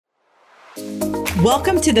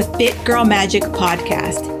Welcome to the Fit Girl Magic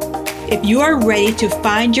podcast. If you are ready to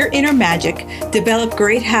find your inner magic, develop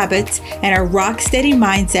great habits, and a rock-steady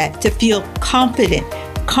mindset to feel confident,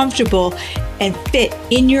 comfortable, and fit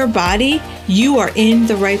in your body, you are in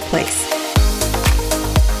the right place.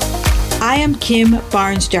 I am Kim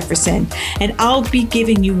Barnes Jefferson, and I'll be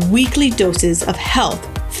giving you weekly doses of health,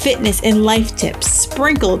 fitness, and life tips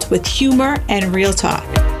sprinkled with humor and real talk.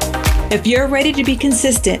 If you're ready to be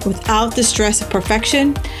consistent without the stress of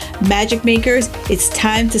perfection, magic makers, it's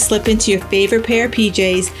time to slip into your favorite pair of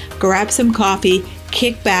PJs, grab some coffee,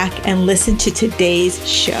 kick back, and listen to today's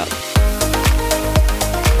show.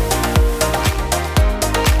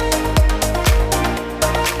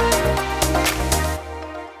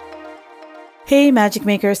 Hey Magic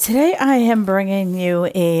Makers, today I am bringing you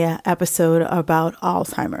a episode about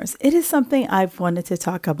Alzheimer's. It is something I've wanted to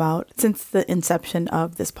talk about since the inception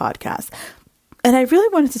of this podcast. And I really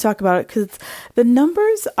wanted to talk about it because the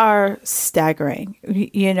numbers are staggering.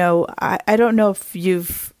 You know, I don't know if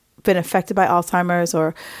you've been affected by Alzheimer's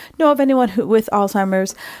or know of anyone with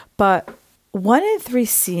Alzheimer's, but 1 in 3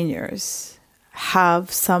 seniors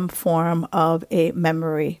have some form of a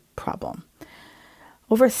memory problem.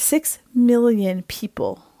 Over 6 million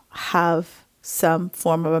people have some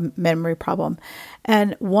form of a memory problem.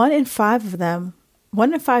 And 1 in 5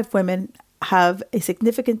 women have a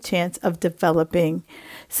significant chance of developing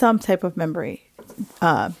some type of memory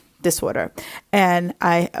disorder. And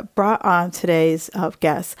I brought on today's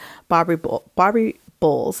guest, Barbie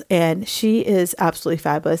Bowles, and she is absolutely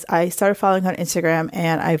fabulous. I started following her on Instagram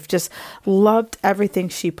and I've just loved everything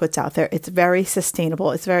she puts out there. It's very sustainable.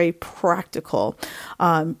 It's very practical.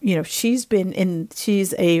 She's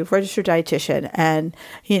a registered dietitian, and,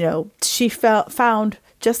 she found,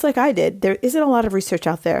 just like I did, there isn't a lot of research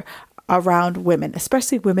out there around women,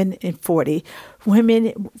 especially women in 40,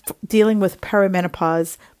 women dealing with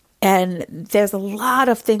perimenopause. And there's a lot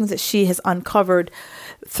of things that she has uncovered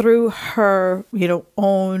through her,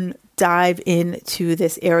 own dive into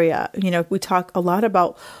this area. We talk a lot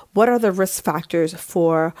about what are the risk factors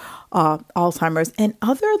for Alzheimer's and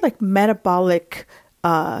other metabolic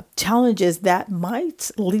challenges that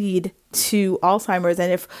might lead to Alzheimer's.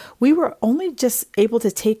 And if we were only just able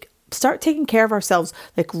to start taking care of ourselves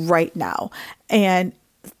right now. And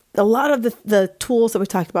a lot of the tools that we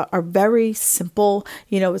talked about are very simple.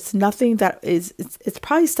 It's nothing that it's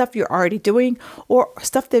probably stuff you're already doing or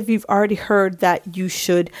stuff that you've already heard that you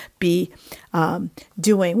should be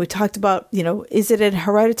doing. We talked about, is it a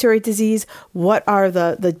hereditary disease? What are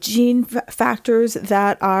the gene factors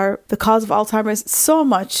that are the cause of Alzheimer's? So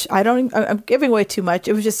much. I'm giving away too much.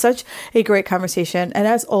 It was just such a great conversation. And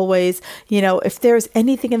as always, if there's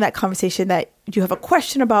anything in that conversation that you have a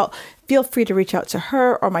question about, feel free to reach out to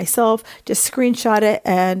her or myself. Just screenshot it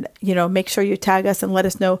and, make sure you tag us and let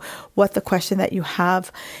us know what the question that you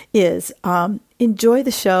have is. Enjoy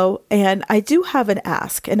the show. And I do have an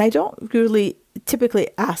ask, and I don't really typically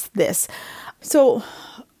ask this. So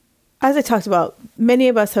as I talked about, many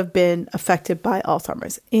of us have been affected by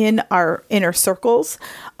Alzheimer's in our inner circles,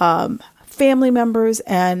 family members,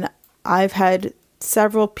 and I've had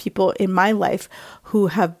several people in my life who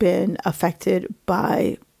have been affected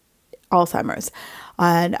by Alzheimer's.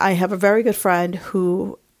 And I have a very good friend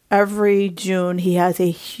who every June he has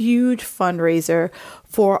a huge fundraiser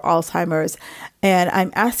for Alzheimer's. And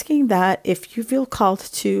I'm asking that if you feel called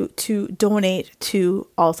to donate to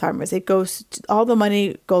Alzheimer's, all the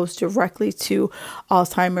money goes directly to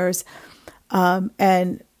Alzheimer's.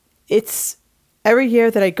 And it's every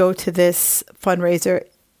year that I go to this fundraiser,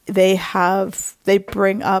 they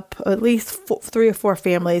bring up at least 3 or 4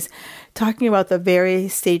 families talking about the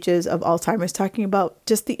various stages of Alzheimer's, talking about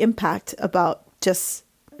just the impact about just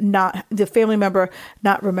not the family member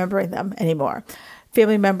not remembering them anymore.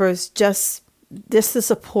 Family members just the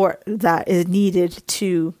support that is needed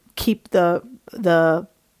to keep the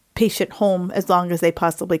patient home as long as they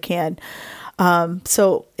possibly can.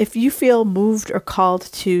 So if you feel moved or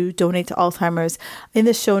called to donate to Alzheimer's, in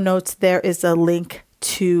the show notes, there is a link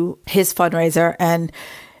to his fundraiser, and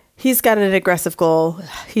he's got an aggressive goal.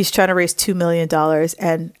 He's trying to raise $2 million,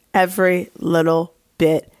 and every little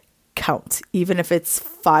bit counts, even if it's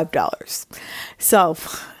 $5. So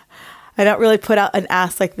I don't really put out an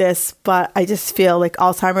ask like this, but I just feel like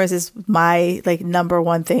Alzheimer's is my number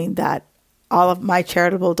one thing that all of my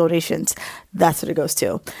charitable donations, that's what it goes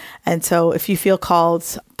to. And so if you feel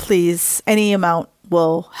called, please, any amount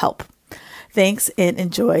will help. Thanks and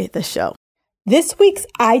enjoy the show. This week's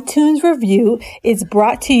iTunes review is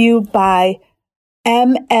brought to you by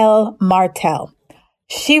M.L. Martel.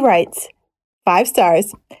 She writes, 5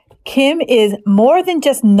 stars. Kim is more than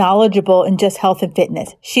just knowledgeable in just health and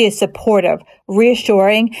fitness. She is supportive,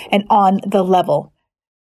 reassuring, and on the level.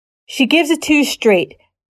 She gives it to you straight,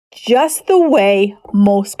 just the way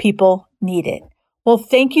most people need it. Well,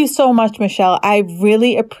 thank you so much, Michelle. I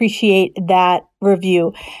really appreciate that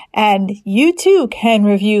review. And you too can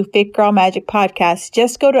review Fit Girl Magic Podcast.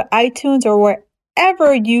 Just go to iTunes or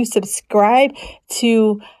wherever you subscribe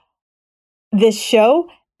to this show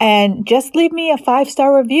and just leave me a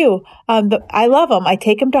 5-star review. I love them. I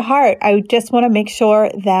take them to heart. I just want to make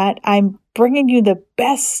sure that I'm bringing you the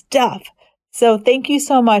best stuff. So thank you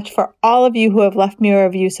so much for all of you who have left me a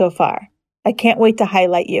review so far. I can't wait to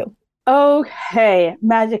highlight you. Okay,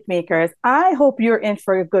 Magic Makers, I hope you're in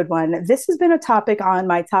for a good one. This has been a topic on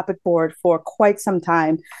my topic board for quite some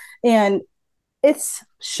time, and it's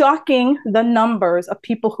shocking the numbers of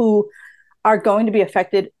people who are going to be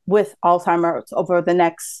affected with Alzheimer's over the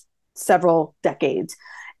next several decades.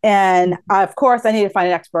 And of course, I need to find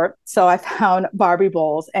an expert. So I found Barbie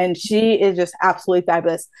Bowles, and she is just absolutely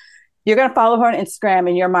fabulous. You're going to follow her on Instagram,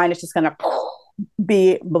 and your mind is just going to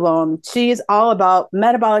be blown. She's all about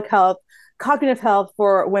metabolic health, cognitive health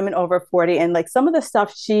for women over 40. And like some of the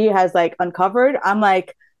stuff she has like uncovered, I'm a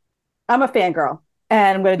fangirl,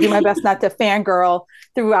 and I'm going to do my best not to fangirl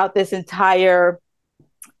throughout this entire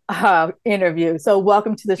interview. So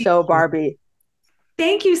welcome to the show, Barbie.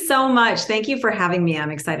 Thank you so much. Thank you for having me. I'm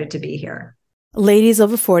excited to be here. Ladies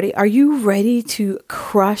over 40, are you ready to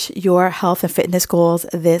crush your health and fitness goals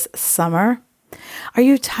this summer? Are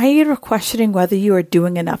you tired of questioning whether you are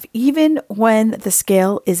doing enough, even when the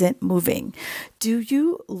scale isn't moving? Do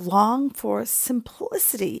you long for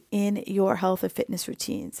simplicity in your health and fitness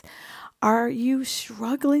routines? Are you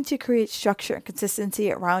struggling to create structure and consistency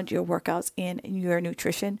around your workouts and your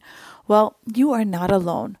nutrition? Well, you are not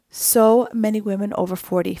alone. So many women over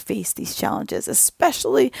 40 face these challenges,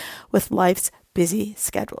 especially with life's busy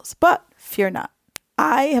schedules. But fear not,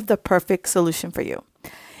 I have the perfect solution for you.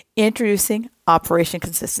 Introducing Operation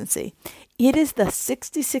Consistency. It is the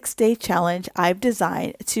 66-day challenge I've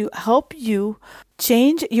designed to help you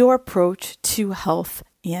change your approach to health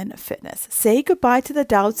and fitness. Say goodbye to the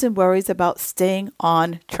doubts and worries about staying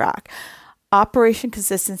on track. Operation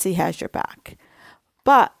Consistency has your back.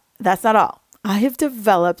 But that's not all. I have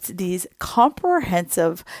developed these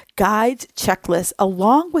comprehensive guides, checklists,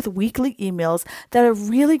 along with weekly emails that are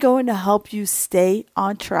really going to help you stay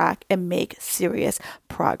on track and make serious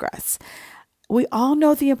progress. We all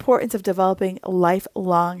know the importance of developing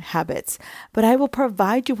lifelong habits, but I will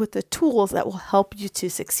provide you with the tools that will help you to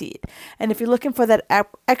succeed. And if you're looking for that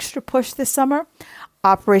extra push this summer,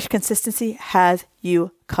 Operation Consistency has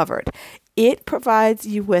you covered. It provides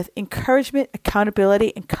you with encouragement,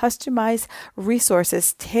 accountability, and customized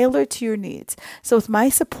resources tailored to your needs. So with my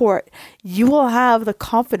support, you will have the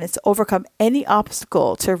confidence to overcome any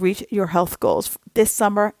obstacle to reach your health goals this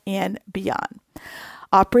summer and beyond.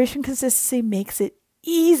 Operation Consistency makes it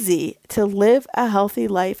easy to live a healthy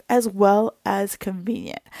life as well as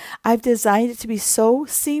convenient. I've designed it to be so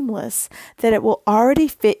seamless that it will already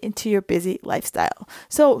fit into your busy lifestyle.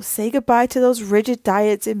 So say goodbye to those rigid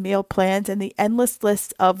diets and meal plans and the endless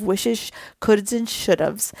list of wishes, coulds, and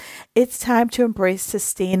should-haves. It's time to embrace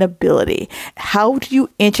sustainability. How do you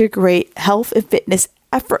integrate health and fitness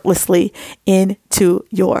effortlessly into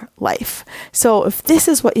your life? So if this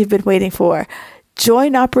is what you've been waiting for,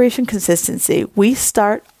 join Operation Consistency. We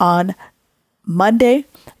start on Monday,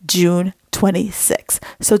 June 26th.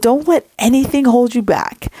 So don't let anything hold you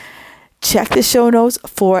back. Check the show notes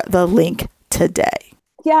for the link today.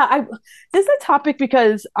 Yeah, this is a topic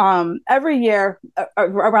because every year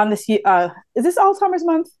around this year, is this Alzheimer's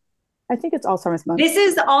month? I think it's Alzheimer's month. This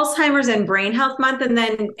is Alzheimer's and Brain Health Month, and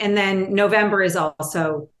then November is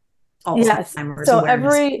also Alzheimer's So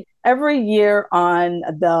awareness. every year on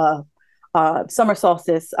the summer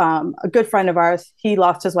solstice, a good friend of ours, he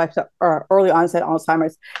lost his wife to early onset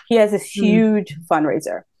Alzheimer's. He has this huge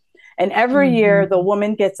fundraiser. And every year the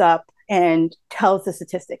woman gets up and tells the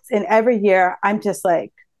statistics. And every year I'm just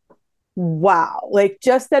like, wow, like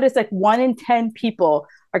just that it's like 1 in 10 people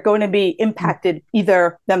are going to be impacted,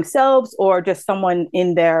 either themselves or just someone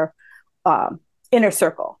in their inner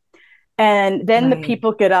circle. And then the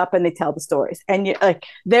people get up and they tell the stories. And you're like,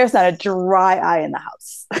 there's not a dry eye in the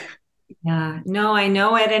house. Yeah, no, I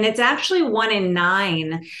know it. And it's actually 1 in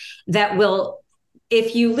 9 that will,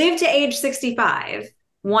 if you live to age 65,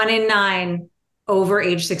 1 in 9 over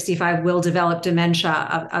age 65 will develop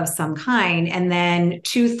dementia of some kind. And then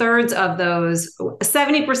 2/3 of those,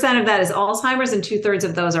 70% of that is Alzheimer's, and 2/3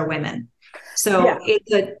 of those are women. So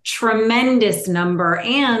it's a tremendous number.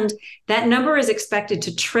 And that number is expected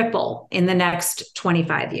to triple in the next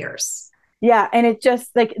 25 years. Yeah. And it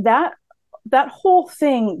just like that whole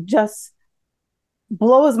thing just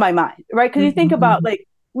blows my mind, right? Because you think about like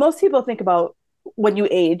most people think about when you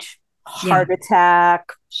age, heart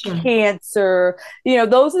attack, cancer,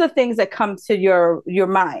 those are the things that come to your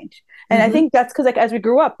mind. And I think that's because like as we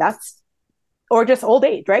grew up, that's or just old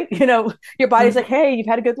age, right? Your body's like, hey, you've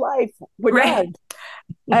had a good life. We're done.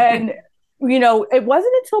 And it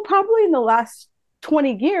wasn't until probably in the last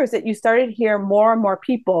 20 years that you started to hear more and more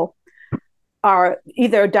people are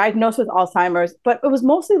either diagnosed with Alzheimer's, but it was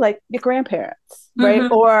mostly like your grandparents, right?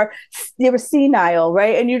 Or they were senile,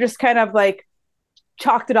 right? And you just kind of like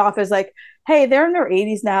chalked it off as like, hey, they're in their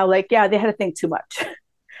 80s now. Like, yeah, they had to think too much.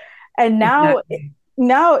 And now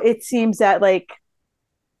it seems that like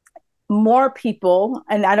more people,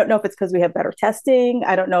 and I don't know if it's because we have better testing.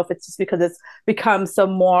 I don't know if it's just because it's become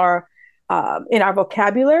some more in our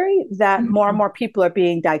vocabulary that more and more people are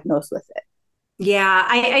being diagnosed with it. Yeah,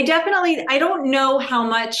 I definitely, I don't know how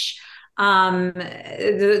much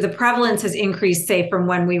the prevalence has increased, say, from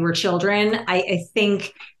when we were children. I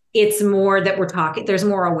think it's more that we're talking, there's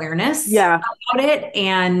more awareness about it,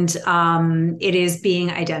 and it is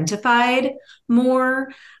being identified more.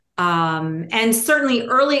 And certainly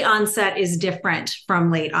early onset is different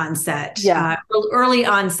from late onset. Early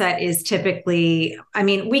onset is typically, I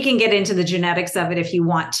mean, we can get into the genetics of it if you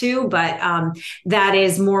want to, but that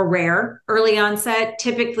is more rare. Early onset,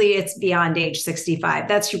 typically it's beyond age 65.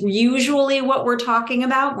 That's usually what we're talking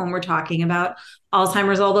about when we're talking about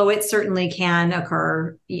Alzheimer's, although it certainly can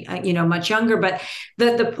occur, much younger. But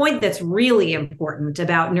the point that's really important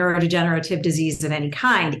about neurodegenerative disease of any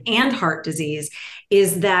kind and heart disease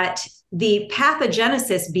is that the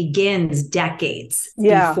pathogenesis begins decades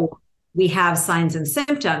before we have signs and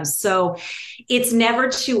symptoms. So it's never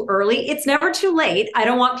too early. It's never too late. I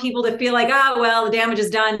don't want people to feel like, oh, well, the damage is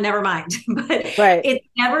done, never mind. But it's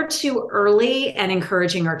never too early, and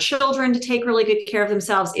encouraging our children to take really good care of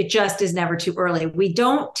themselves. It just is never too early. We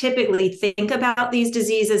don't typically think about these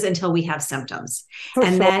diseases until we have symptoms.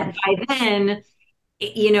 Then by then,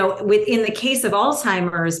 within the case of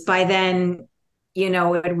Alzheimer's, by then,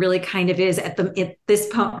 it really kind of is at this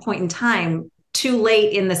point in time, too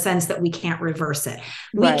late in the sense that we can't reverse it.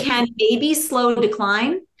 We can maybe slow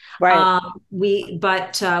decline, we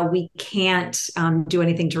can't do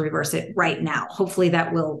anything to reverse it right now. Hopefully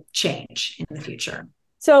that will change in the future.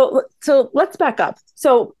 So let's back up.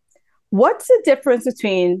 So what's the difference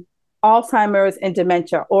between Alzheimer's and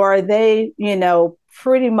dementia, or are they,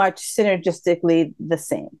 pretty much synergistically the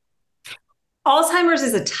same? Alzheimer's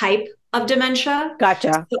is a type of dementia.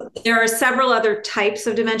 Gotcha. So there are several other types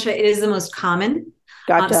of dementia. It is the most common.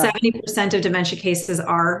 Gotcha. 70% of dementia cases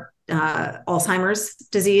are Alzheimer's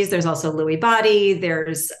disease. There's also Lewy body.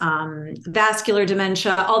 There's vascular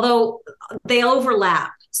dementia, although they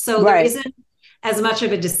overlap. So there isn't as much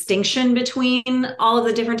of a distinction between all of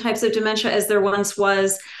the different types of dementia as there once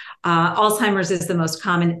was. Alzheimer's is the most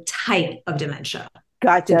common type of dementia.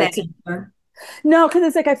 Gotcha. No, because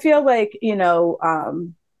it's like, I feel like,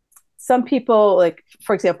 some people, like,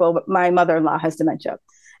 for example, my mother-in-law has dementia.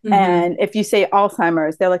 And if you say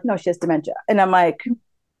Alzheimer's, they're like, no, she has dementia. And I'm like,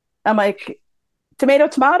 tomato.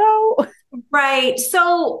 Right.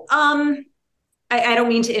 So I don't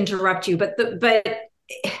mean to interrupt you, but the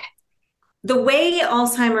way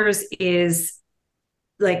Alzheimer's is,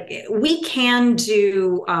 like, we can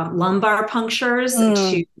do lumbar punctures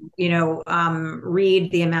to,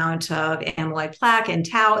 read the amount of amyloid plaque and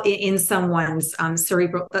tau in someone's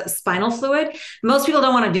cerebral spinal fluid. Most people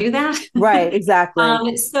don't want to do that. Right,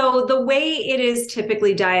 exactly. So the way it is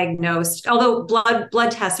typically diagnosed, although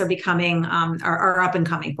blood tests are becoming are up and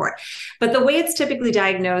coming for it, but the way it's typically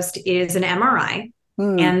diagnosed is an MRI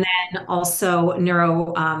and then also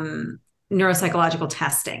neuropsychological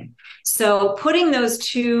testing. So putting those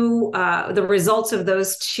two, the results of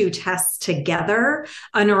those two tests together,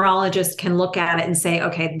 a neurologist can look at it and say,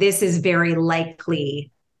 okay, this is very likely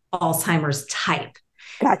Alzheimer's type.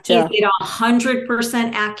 Gotcha. Is it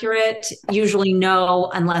 100% accurate? Usually no,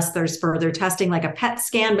 unless there's further testing like a PET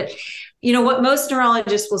scan. But what most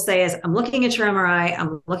neurologists will say is, I'm looking at your MRI,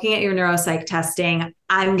 I'm looking at your neuropsych testing,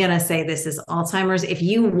 I'm going to say this is Alzheimer's. If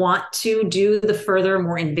you want to do the further,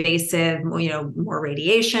 more invasive, more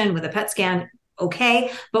radiation with a PET scan,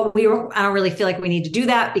 okay. But I don't really feel like we need to do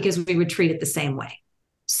that because we would treat it the same way.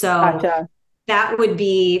 So that would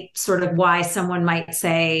be sort of why someone might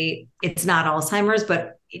say it's not Alzheimer's,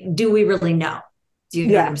 but do we really know? Do you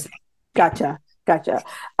know what I'm saying? Gotcha. Gotcha.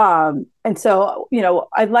 And so,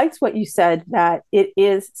 I liked what you said, that it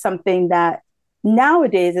is something that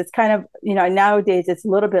nowadays it's kind of, nowadays it's a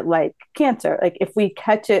little bit like cancer. Like if we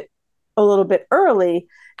catch it a little bit early,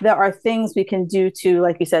 there are things we can do to,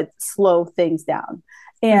 like you said, slow things down.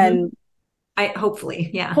 And I hopefully,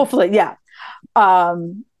 yeah. hopefully, yeah.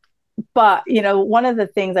 But one of the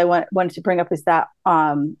things I wanted to bring up is that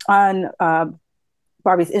on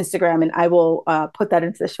Barbie's Instagram, and I will put that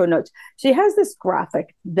into the show notes. She has this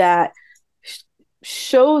graphic that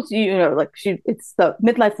shows it's the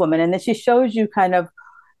midlife woman, and then she shows you kind of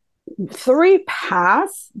 3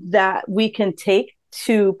 paths that we can take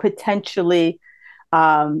to potentially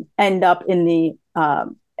end up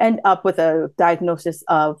with a diagnosis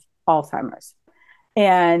of Alzheimer's.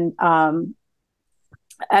 And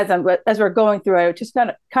as we're going through, I just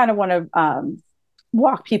kind of want to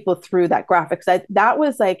walk people through that graphic. That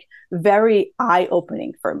was like very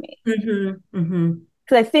eye-opening for me. Because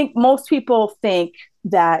I think most people think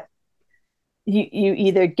that you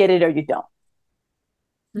either get it or you don't.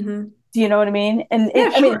 Do you know what I mean? And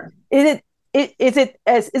yeah, I mean, is it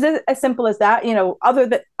as simple as that? Other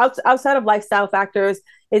than outside of lifestyle factors,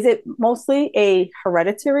 is it mostly a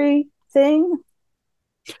hereditary thing?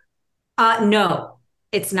 No,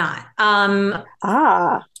 it's not.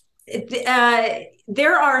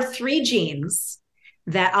 There are 3 genes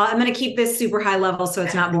that I'm going to keep this super high level so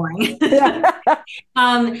it's not boring.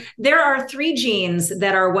 There are 3 genes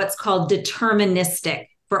that are what's called deterministic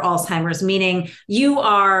for Alzheimer's, meaning you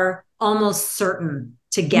are almost certain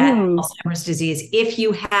to get Alzheimer's disease if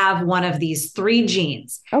you have one of these 3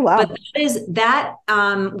 genes. Oh, wow. But that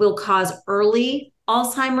will cause early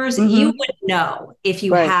Alzheimer's. You would know if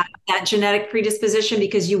you have that genetic predisposition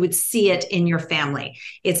because you would see it in your family.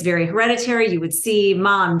 It's very hereditary. You would see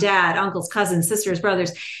mom, dad, uncles, cousins, sisters,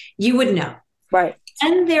 brothers. You would know. Right.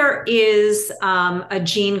 And there is a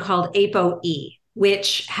gene called ApoE,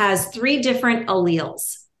 which has 3 different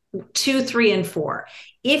alleles, 2, 3, and 4.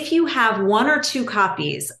 If you have 1 or 2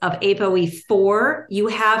 copies of ApoE4, you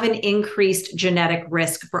have an increased genetic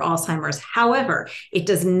risk for Alzheimer's. However, it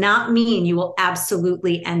does not mean you will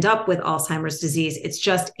absolutely end up with Alzheimer's disease. It's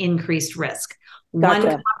just increased risk. Gotcha.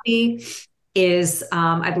 1 copy is,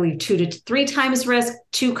 I believe, 2 to 3 times risk.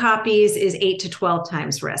 2 copies is 8 to 12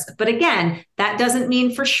 times risk. But again, that doesn't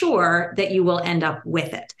mean for sure that you will end up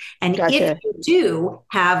with it. And if you do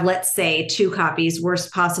have, let's say, 2 copies,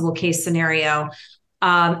 worst possible case scenario,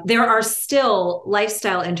 there are still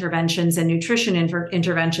lifestyle interventions and nutrition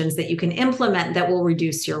interventions that you can implement that will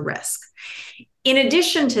reduce your risk. In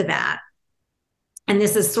addition to that, and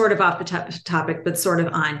this is sort of off the topic, but sort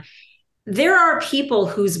of on, there are people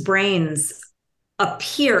whose brains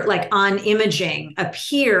appear, like on imaging,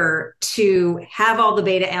 appear to have all the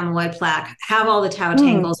beta amyloid plaque, have all the tau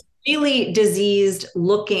tangles, really diseased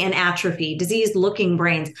looking and atrophy, diseased looking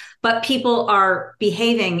brains, but people are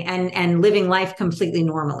behaving and living life completely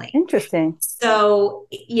normally. Interesting. So,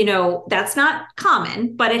 that's not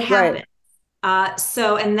common, but it happens.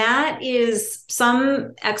 And that is,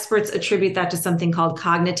 some experts attribute that to something called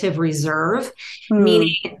cognitive reserve,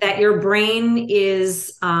 meaning that your brain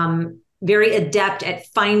is very adept at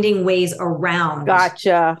finding ways around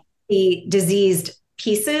the diseased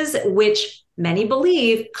pieces, which many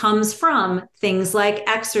believe comes from things like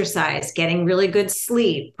exercise, getting really good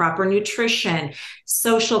sleep, proper nutrition,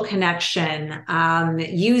 social connection,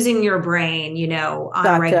 using your brain, on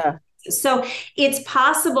a regular. So it's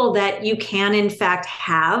possible that you can, in fact,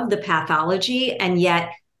 have the pathology and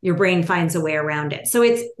yet your brain finds a way around it. So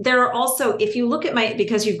there are also, if you look at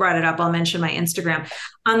because you brought it up, I'll mention my Instagram.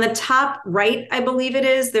 On the top right, I believe it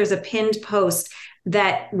is, there's a pinned post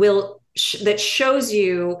that shows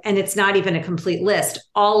you, and it's not even a complete list,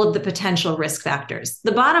 all of the potential risk factors.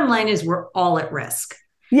 The bottom line is we're all at risk.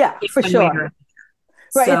 Yeah, for sure.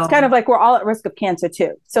 Right. So, it's kind of like we're all at risk of cancer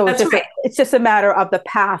too. So it's just a matter of the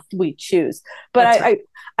path we choose. But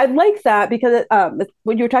I like that because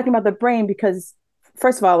when you were talking about the brain, because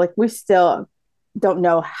first of all, like we still don't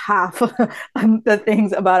know half the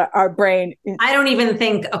things about our brain. I don't even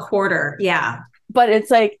think a quarter. Yeah. But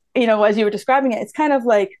it's like, as you were describing it, it's kind of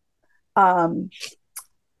like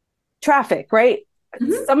traffic, right?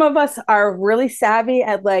 Some of us are really savvy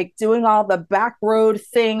at like doing all the back road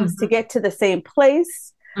things to get to the same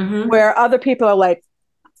place, where other people are like,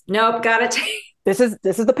 nope, got it. This is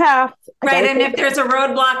the path. Right. And if there's a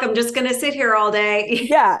roadblock, I'm just going to sit here all day.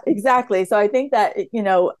 Yeah, exactly. So I think that, it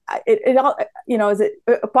all,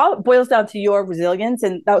 it boils down to your resilience.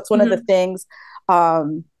 And that's one of the things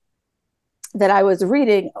that I was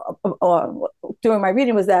reading during my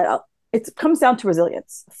reading was that it comes down to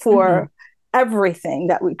resilience for everything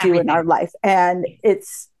that we do in our Everything. life. And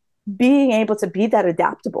it's being able to be that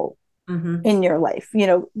adaptable Mm-hmm. in your life. You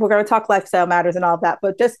know, we're going to talk lifestyle matters and all that,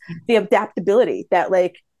 but just the adaptability that,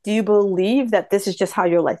 like, do you believe that this is just how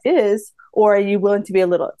your life is, or are you willing to be a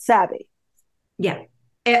little savvy? Yeah.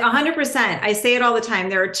 100%. I say it all the time.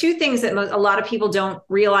 There are two things that a lot of people don't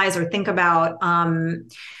realize or think about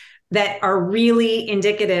that are really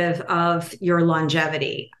indicative of your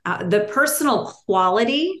longevity. The personal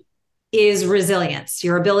quality is resilience,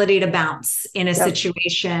 your ability to bounce in a Yep.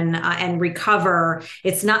 situation and recover.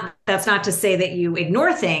 That's not to say that you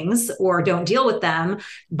ignore things or don't deal with them,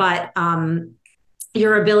 but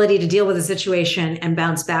your ability to deal with a situation and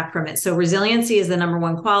bounce back from it. So resiliency is the number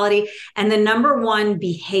one quality. And the number one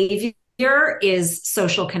behavior is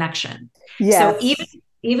social connection. So Yes.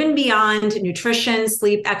 even beyond nutrition,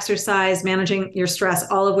 sleep, exercise, managing your stress,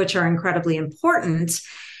 all of which are incredibly important,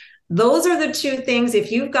 those are the two things.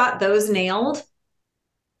 If you've got those nailed,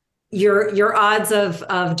 your odds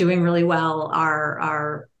of doing really well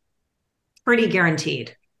are pretty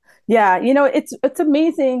guaranteed. Yeah, you know, it's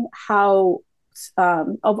amazing how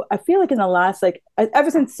I feel like in the last, like, ever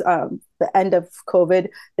since the end of COVID,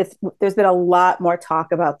 there's been a lot more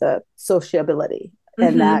talk about the sociability,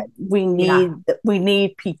 and that Mm-hmm. Yeah. we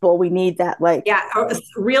need people, we need that, like, Yeah. A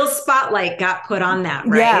real spotlight got put on that,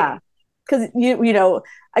 right? yeah, because you know,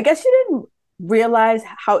 I guess you didn't realize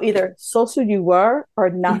how either social you were or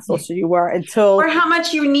not social you were until, Or how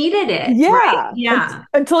much you needed it, right? yeah, Yeah.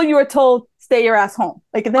 until you were told stay your ass home,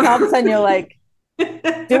 like, and then all of a sudden you're like, do I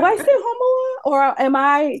stay home a lot, or am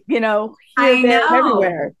I, you know, here, I there, and know.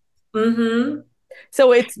 everywhere? Mm-hmm.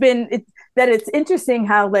 So it's interesting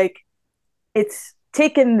how, like, it's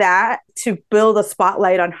taken that to build a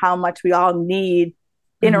spotlight on how much we all need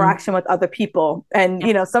Mm-hmm. interaction with other people. And, Yeah.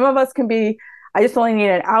 you know, some of us can be, I just only need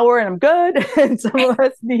an hour and I'm good. And some of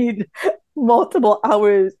us need multiple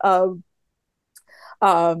hours of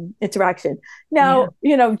interaction. Yeah. Now,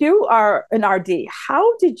 you know, you are an RD.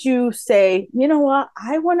 How did you say, you know what,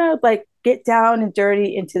 I want to, like, get down and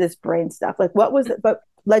dirty into this brain stuff? Like, what was it, what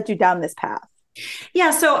led you down this path?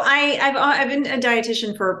 Yeah, so I've been a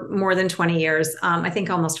dietitian for more than 20 years. I think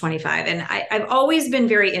almost 25, and I've always been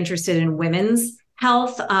very interested in women's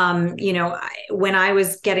health. When I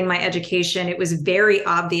was getting my education, it was very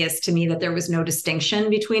obvious to me that there was no distinction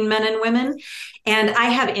between men and women. And I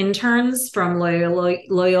have interns from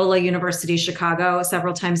Loyola University Chicago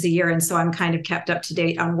several times a year, and so I'm kind of kept up to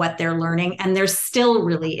date on what they're learning. And there still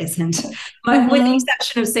really isn't, but with the Mm-hmm.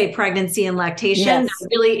 exception of, say, pregnancy and lactation, Yes. there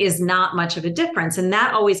really is not much of a difference. And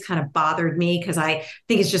that always kind of bothered me because I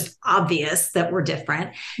think it's just obvious that we're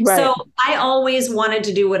different. Right. So I always wanted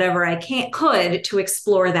to do whatever I could to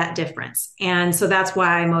explore that difference. And so that's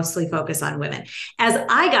why I mostly focus on women. As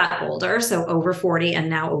I got older, so over 40 and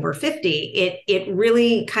now over 50, it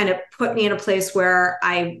really kind of put me in a place where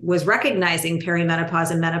I was recognizing perimenopause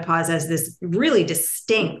and menopause as this really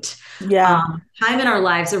distinct Yeah. time in our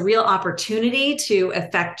lives, a real opportunity to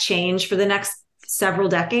affect change for the next several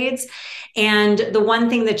decades. And the one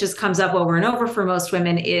thing that just comes up over and over for most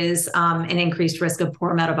women is an increased risk of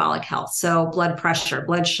poor metabolic health. So blood pressure,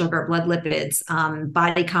 blood sugar, blood lipids,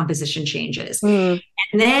 body composition changes. Mm,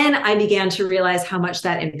 And then I began to realize how much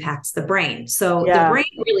that impacts the brain. So the yeah. brain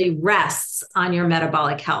really rests on your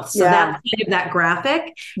metabolic health. So Yeah. that's kind of that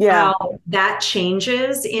graphic, Yeah. how that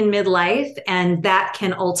changes in midlife, and that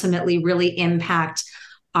can ultimately really impact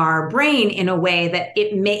our brain in a way that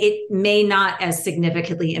it may not as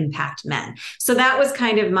significantly impact men. So that was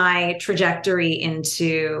kind of my trajectory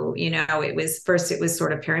into, it was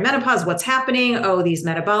sort of perimenopause, what's happening, these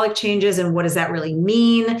metabolic changes, and what does that really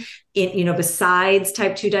mean? Besides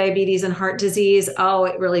type 2 diabetes and heart disease,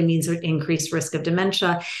 it really means an increased risk of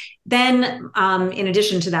dementia. Then, in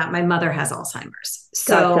addition to that, my mother has Alzheimer's.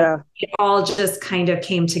 So Gotcha. it all just kind of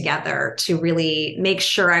came together to really make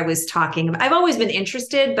sure I was talking. I've always been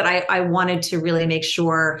interested, but I wanted to really make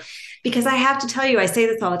sure, because I have to tell you, I say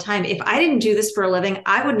this all the time. If I didn't do this for a living,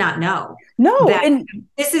 I would not know No, that and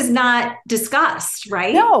this is not discussed,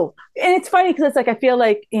 right? no, and it's funny because it's like, I feel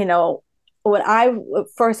like, you know, when I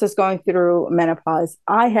first was going through menopause,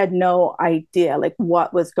 I had no idea, like,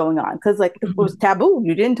 what was going on, because, like, it was Mhm. taboo.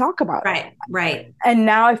 You didn't talk about it. Right, right. And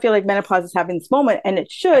now I feel like menopause is having this moment, and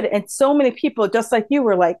it should. And so many people, just like you,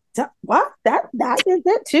 were like, "What? That is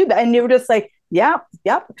it too?" And you were just like, "Yep,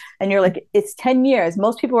 yep." And you're like, "It's 10 years."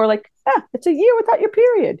 Most people are like, "Yeah, it's a year without your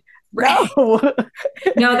period." Right. No.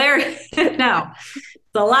 No, no, there's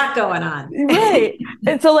a lot going on. Right.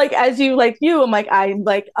 And so, like, as you, like, I'm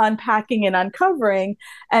like unpacking and uncovering.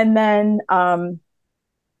 And then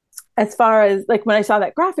as far as, like, when I saw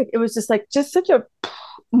that graphic, it was just like, just such a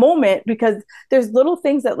moment because there's little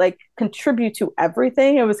things that like contribute to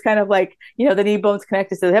everything. It was kind of like, the knee bone's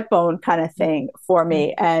connected to the hip bone kind of thing for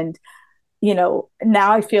me. And, now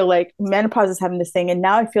I feel like menopause is having this thing. And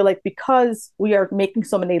now I feel like because we are making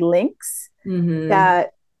so many links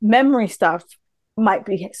that memory stuff might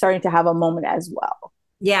be starting to have a moment as well.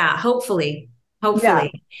 Yeah, hopefully. Yeah.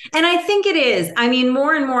 And I think it is. I mean,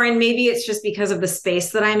 more and more, and maybe it's just because of the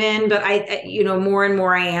space that I'm in, but more and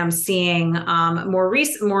more I am seeing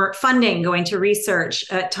more funding going to research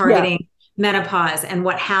targeting menopause and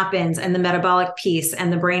what happens and the metabolic piece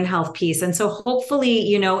and the brain health piece. And so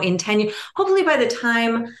hopefully, in 10 years, hopefully by the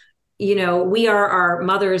time, we are our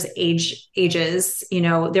mother's ages,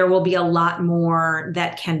 there will be a lot more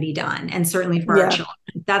that can be done. And certainly for our children.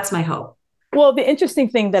 That's my hope. Well, the interesting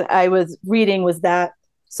thing that I was reading was that,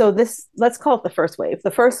 let's call it the first wave.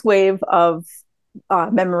 The first wave of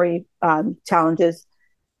memory challenges,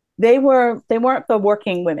 they weren't the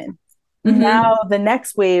working women. Now the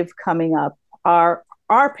next wave coming up are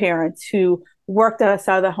our parents who worked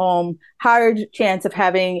outside of the home, higher chance of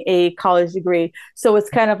having a college degree. So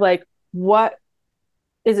it's kind of like, what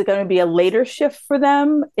is it going to be a later shift for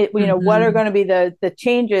them? What are going to be the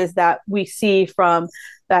changes that we see from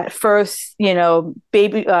that first, the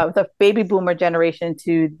baby boomer generation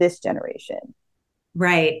to this generation?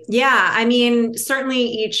 Right. Yeah. I mean,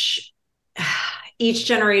 certainly each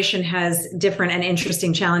generation has different and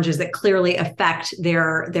interesting challenges that clearly affect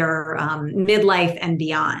their midlife and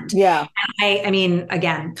beyond. Yeah. And I mean,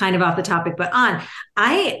 again, kind of off the topic, but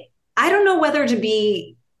I don't know whether to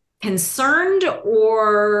be concerned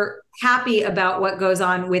or happy about what goes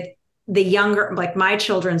on with the younger, like my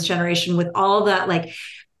children's generation, with all that,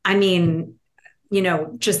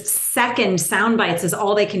 just second sound bites is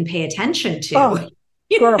all they can pay attention to. Oh.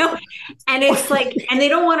 And it's like, and they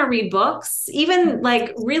don't want to read books. Even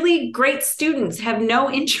like really great students have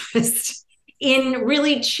no interest in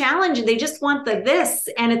really challenging. They just want this.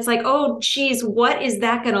 And it's like, oh, geez, what is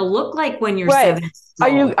that going to look like when you're 7? Are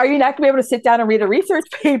you not going to be able to sit down and read a research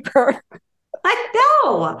paper? I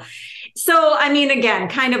know. So, I mean, again,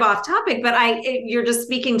 kind of off topic, but you're just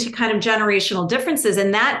speaking to kind of generational differences.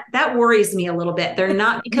 And that worries me a little bit. They're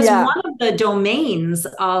not, because one of the domains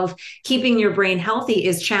of keeping your brain healthy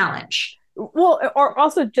is challenge. Well, or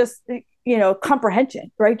also just,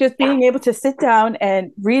 comprehension, right? Just being able to sit down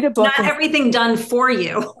and read a book. Not everything done for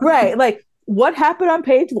you. Right. Like what happened on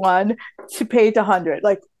page 1 to page 100?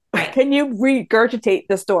 Like, can you regurgitate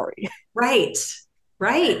the story? Right.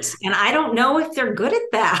 Right. And I don't know if they're good at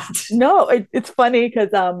that. No, it's funny because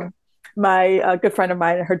my good friend of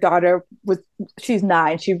mine, her daughter she's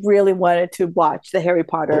 9. She really wanted to watch the Harry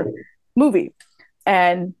Potter movie.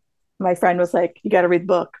 And my friend was like, you got to read the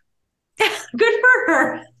book. Good for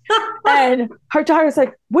her. And her daughter's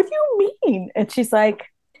like, what do you mean? And she's like,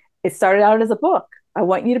 it started out as a book. I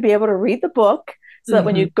want you to be able to read the book so that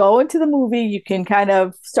when you go into the movie, you can kind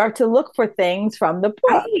of start to look for things from the book.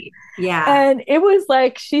 Right. Yeah. And it was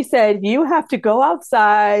like, she said, you have to go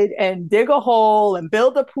outside and dig a hole and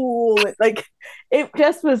build a pool. Like, it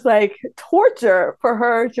just was like torture for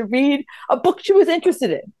her to read a book she was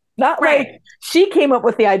interested in. Not like she came up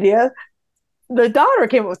with the idea. The daughter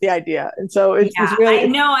came up with the idea. And so it was really... I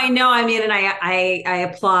know. I mean, and I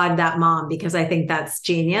applaud that mom because I think that's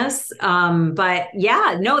genius. But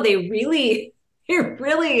yeah, no, they really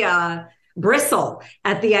bristle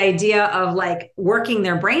at the idea of like working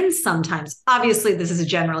their brains sometimes. Obviously, this is a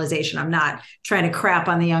generalization. I'm not trying to crap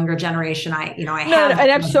on the younger generation. I have.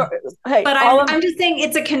 And I'm sure. Hey, but I'm just saying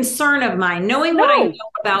it's a concern of mine. Knowing what I know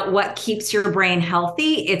about what keeps your brain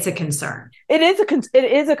healthy, it's a concern. It is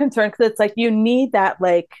a concern because it's like you need that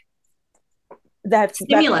that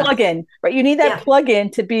plug-in, right? You need that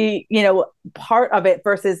plug-in to be, part of it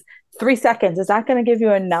versus 3 seconds. Is that going to give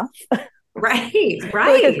you enough? Right.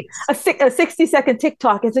 Like a 60-second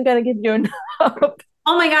TikTok isn't going to give you enough.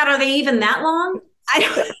 Oh my God, are they even that long?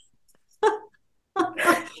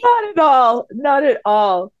 Not at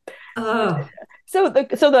all. Oh. So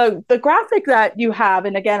the graphic that you have,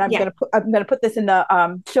 and again, I'm gonna put this in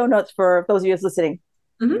the show notes for those of you listening.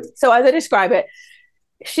 Mm-hmm. So as I describe it,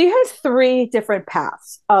 she has 3 different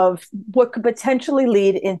paths of what could potentially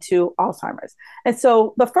lead into Alzheimer's. And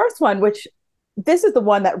so the first one, which this is the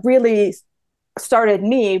one that really started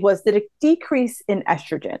me, was the decrease in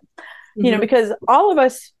estrogen. Mm-hmm. Because all of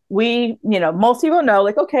us, most people know,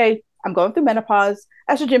 like, okay, I'm going through menopause,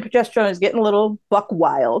 estrogen, progesterone is getting a little buck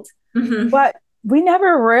wild. Mm-hmm. But we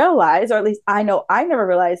never realized, or at least I know I never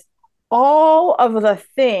realized, all of the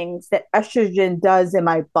things that estrogen does in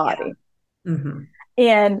my body. Yeah. Mm-hmm.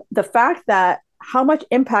 And the fact that how much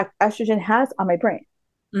impact estrogen has on my brain.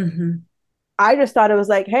 Mm-hmm. I just thought it was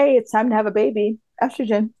like, hey, it's time to have a baby,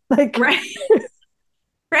 estrogen. Like, Right.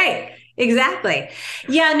 Right. Exactly.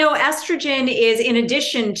 Yeah, no, estrogen is, in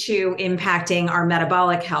addition to impacting our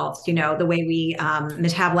metabolic health, the way we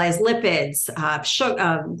metabolize lipids,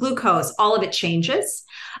 glucose, all of it changes.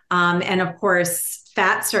 And of course,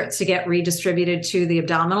 fat starts to get redistributed to the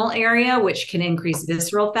abdominal area, which can increase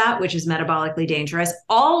visceral fat, which is metabolically dangerous.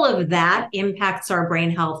 All of that impacts our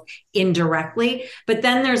brain health indirectly. But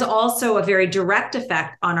then there's also a very direct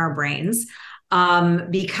effect on our brains,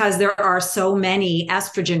 because there are so many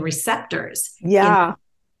estrogen receptors. yeah.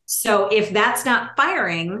 So if that's not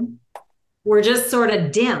firing, we're just sort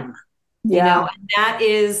of dim. Yeah. And that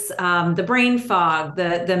is the brain fog,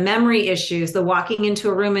 the memory issues, the walking into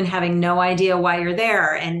a room and having no idea why you're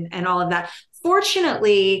there, and all of that.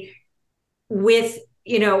 Fortunately, with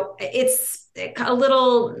it's a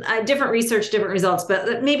little different research, different results,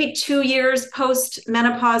 but maybe 2 years post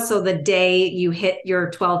menopause, so the day you hit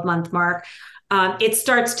your 12-month mark, it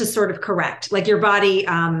starts to sort of correct, like your body,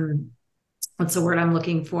 what's the word I'm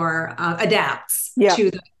looking for, adapts Yeah.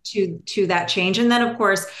 to that change. And then of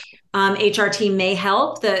course, HRT may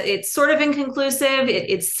help. It's sort of inconclusive.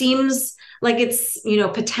 It seems like it's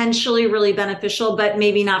potentially really beneficial, but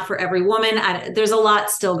maybe not for every woman. There's a lot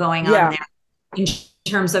still going on there in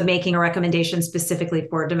terms of making a recommendation specifically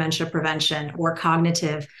for dementia prevention or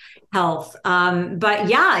cognitive health. But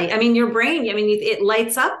yeah, I mean, your brain, it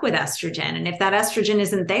lights up with estrogen. And if that estrogen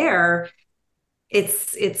isn't there,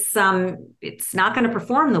 it's not going to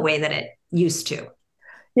perform the way that it used to.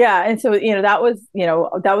 Yeah. And so, that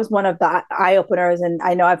was one of the eye openers. And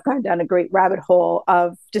I know I've gone down a great rabbit hole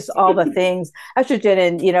of just all the things estrogen.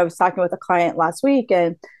 And, I was talking with a client last week,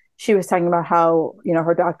 and she was talking about how,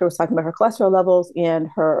 her doctor was talking about her cholesterol levels and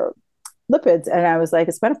her lipids. And I was like,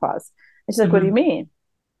 it's menopause. And she's like, what do you mean?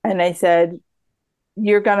 And I said,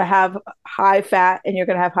 you're going to have high fat and you're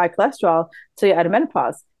going to have high cholesterol till you're out of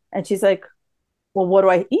menopause. And she's like, well, what do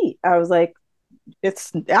I eat? I was like,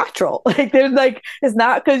 it's natural. Like, there's like, it's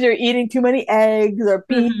not because you're eating too many eggs or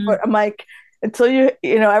beef. I'm like, until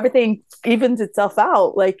everything evens itself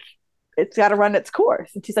out, like, it's got to run its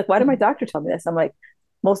course. And she's like, why did my doctor tell me this? I'm like,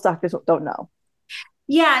 most doctors don't know.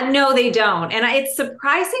 Yeah, no, they don't. And it's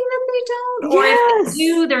surprising that they don't. Or if they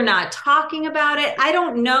do, they're not talking about it. I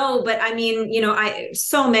don't know. But I mean,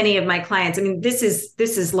 so many of my clients, this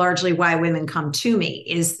is largely why women come to me,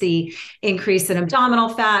 is the increase in abdominal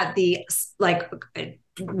fat, the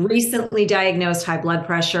recently diagnosed high blood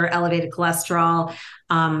pressure, elevated cholesterol,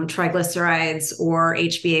 triglycerides, or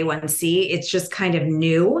HbA1c. It's just kind of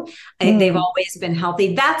new. They've always been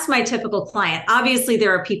healthy. That's my typical client. Obviously,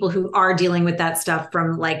 there are people who are dealing with that stuff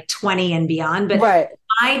from like 20 and beyond, but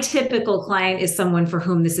my typical client is someone for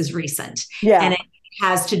whom this is recent. Yeah. And it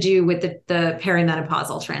has to do with the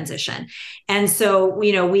perimenopausal transition. And so,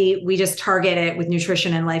 we just target it with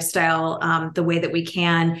nutrition and lifestyle the way that we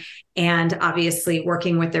can. And obviously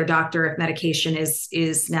working with their doctor if medication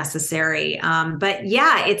is necessary. But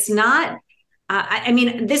yeah, it's not,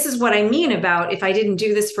 this is what I mean about, if I didn't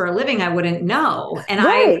do this for a living, I wouldn't know. And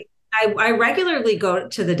I regularly go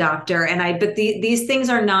to the doctor, but these things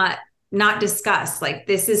are not discussed. Like,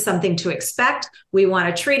 this is something to expect. We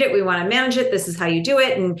want to treat it. We want to manage it. This is how you do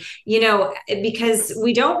it. And, because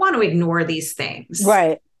we don't want to ignore these things.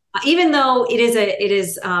 Right. Even though it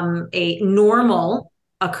is a normal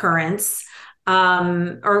occurrence,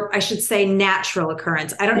 or I should say natural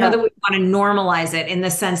occurrence. I don't know that we want to normalize it in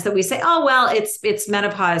the sense that we say, oh, well, it's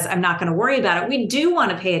menopause, I'm not going to worry about it. We do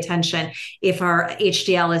want to pay attention if our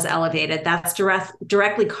HDL is elevated. That's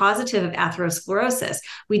directly causative of atherosclerosis.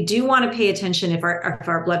 We do want to pay attention if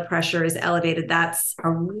our blood pressure is elevated. That's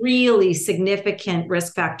a really significant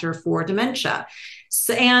risk factor for dementia.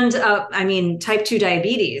 So, and type 2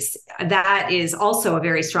 diabetes, that is also a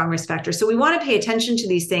very strong risk factor. So we want to pay attention to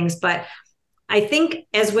these things. But I think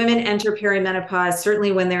as women enter perimenopause,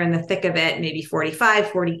 certainly when they're in the thick of it, maybe 45,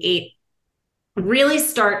 48, really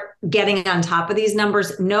start getting on top of these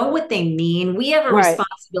numbers, know what they mean. We have a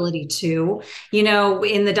responsibility too,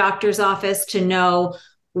 in the doctor's office, to know,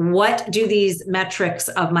 what do these metrics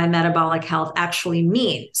of my metabolic health actually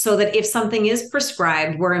mean? So that if something is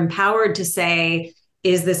prescribed, we're empowered to say,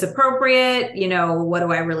 is this appropriate? What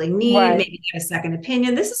do I really need? Maybe get a second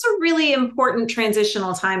opinion. This is a really important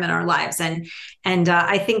transitional time in our lives. And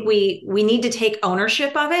I think we need to take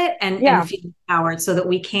ownership of it and feel empowered so that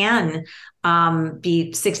we can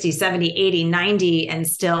be 60, 70, 80, 90 and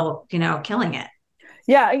still, killing it.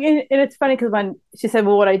 Yeah. And it's funny because when she said,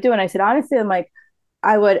 well, what I do? And I said, honestly, I'm like,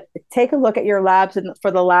 I would take a look at your labs for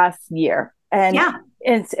the last year. And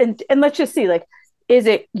let's just see, like, is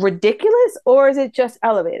it ridiculous or is it just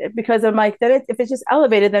elevated? Because I'm like, then if it's just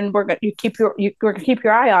elevated, then we're gonna keep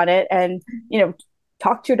your eye on it, and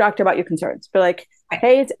talk to your doctor about your concerns. Be like,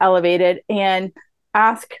 hey, it's elevated, and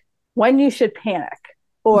ask when you should panic,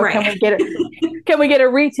 or Right. can we get a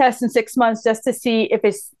retest in 6 months just to see if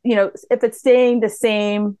it's if it's staying the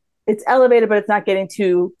same, it's elevated, but it's not getting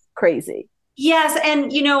too crazy. Yes.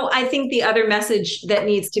 And, I think the other message that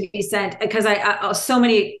needs to be sent, because so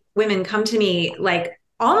many women come to me like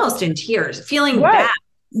almost in tears, feeling Right. bad.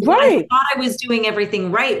 Right. I thought I was doing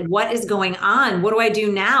everything right. What is going on? What do I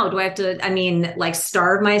do now? Do I have to, like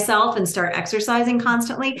starve myself and start exercising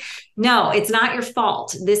constantly? No, it's not your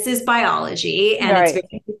fault. This is biology, and Right. it's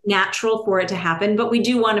very natural for it to happen, but we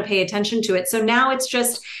do want to pay attention to it. So now it's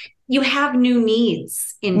just, you have new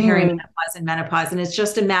needs in perimenopause and menopause, and it's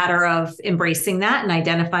just a matter of embracing that and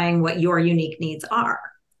identifying what your unique needs are.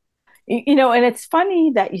 And it's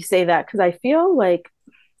funny that you say that, because I feel like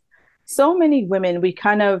so many women, we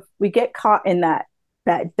get caught in that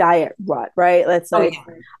diet rut, right? Let's like, oh,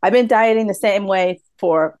 yeah. I've been dieting the same way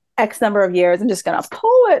for X number of years. I'm just going to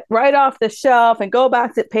pull it right off the shelf and go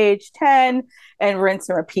back to page 10 and rinse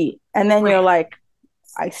and repeat. And then you're like,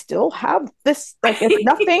 I still have this, like, if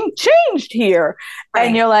nothing changed here. Right.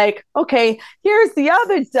 And you're like, okay, here's the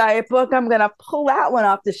other diet book. I'm going to pull that one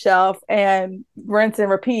off the shelf and rinse and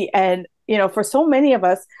repeat. And, for so many of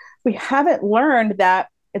us, we haven't learned that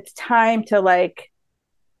it's time to like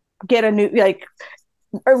get a new, like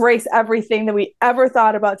erase everything that we ever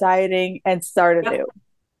thought about dieting and start anew.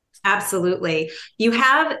 Absolutely. You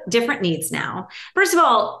have different needs now. First of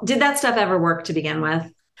all, did that stuff ever work to begin with?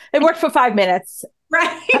 It worked for 5 minutes.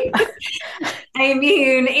 Right. I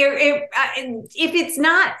mean, if it's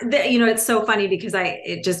not, it's so funny because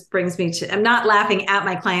it just brings me to, I'm not laughing at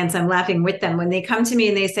my clients, I'm laughing with them when they come to me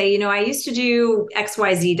and they say, I used to do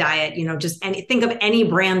XYZ diet, just think of any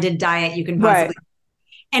branded diet you can possibly, right.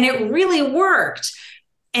 And it really worked.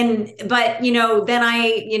 But then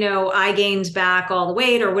I gained back all the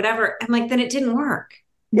weight or whatever. I'm like, then it didn't work.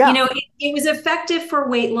 Yeah. It was effective for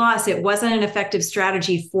weight loss. It wasn't an effective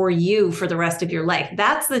strategy for you for the rest of your life.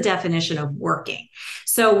 That's the definition of working.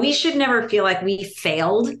 So we should never feel like we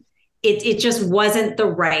failed. It just wasn't the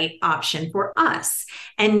right option for us.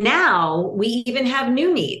 And now we even have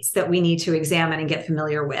new needs that we need to examine and get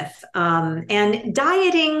familiar with. And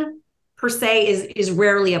dieting per se is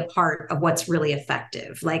rarely a part of what's really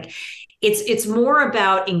effective. Like it's more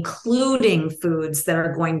about including foods that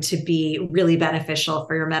are going to be really beneficial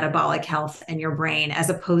for your metabolic health and your brain,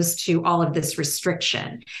 as opposed to all of this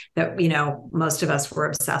restriction that, most of us were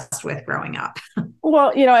obsessed with growing up.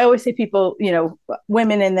 Well, I always say people,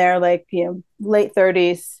 women in their like, late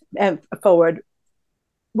 30s and forward,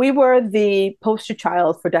 we were the poster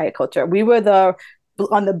child for diet culture. We were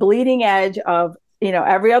on the bleeding edge of,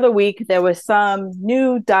 every other week there was some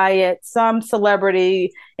new diet, some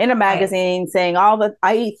celebrity in a magazine saying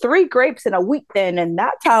I eat 3 grapes in a week then, and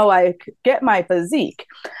that's how I get my physique.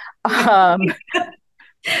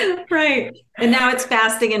 Right. And now it's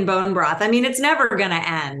fasting and bone broth. I mean, it's never going to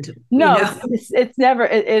end. No, it's never,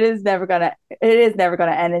 it is never going to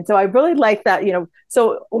end. And so I really like that,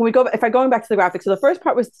 so if I'm going back to the graphic, so the first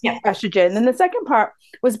part was estrogen, and then the second part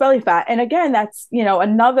was belly fat. And again, that's,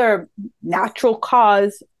 another natural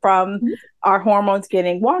cause from our hormones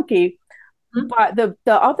getting wonky. Mm-hmm. But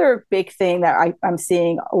the other big thing that I'm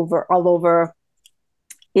seeing all over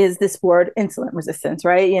is this word insulin resistance,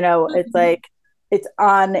 right? Mm-hmm. It's like, it's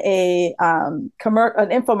on an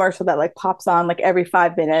infomercial that like pops on like every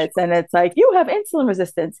 5 minutes, and it's like, you have insulin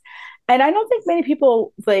resistance. And I don't think many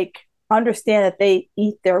people like understand that they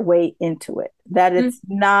eat their way into it, that it's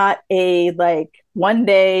not a like one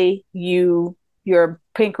day your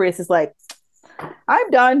pancreas is like,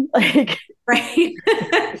 I'm done. Like, right.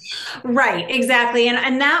 Right. Exactly.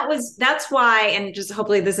 And that's why, and just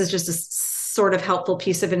hopefully this is just a sort of helpful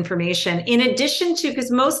piece of information, in addition to,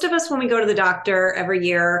 because most of us, when we go to the doctor every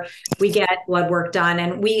year, we get blood work done,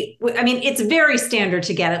 and it's very standard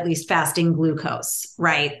to get at least fasting glucose,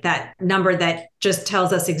 right? That number that just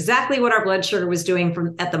tells us exactly what our blood sugar was doing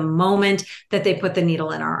from at the moment that they put the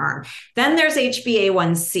needle in our arm. Then there's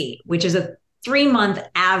HbA1c, which is a 3-month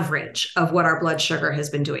average of what our blood sugar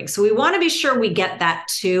has been doing. So we want to be sure we get that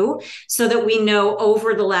too, so that we know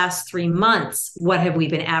over the last 3 months, what have we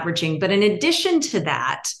been averaging? But in addition to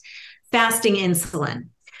that, fasting insulin,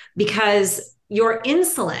 because your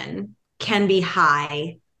insulin can be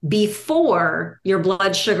high before your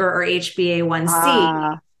blood sugar or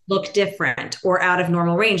HbA1c look different or out of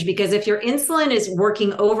normal range. Because if your insulin is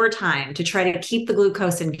working overtime to try to keep the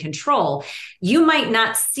glucose in control, you might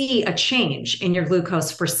not see a change in your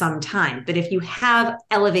glucose for some time. But if you have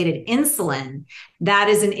elevated insulin, that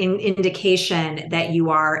is an indication that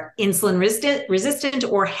you are insulin resistant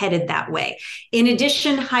or headed that way. In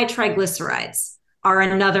addition, high triglycerides are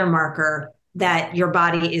another marker that your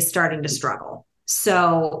body is starting to struggle.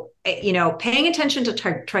 So, paying attention to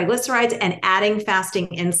triglycerides and adding fasting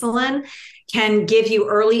insulin can give you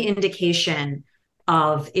early indication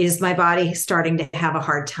of, is my body starting to have a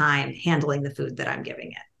hard time handling the food that I'm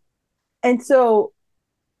giving it? And so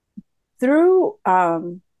through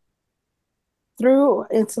insulin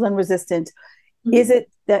resistance, is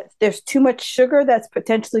it that there's too much sugar that's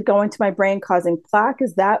potentially going to my brain causing plaque?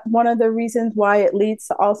 Is that one of the reasons why it leads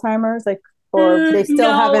to Alzheimer's? Or they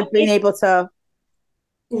still haven't been able to?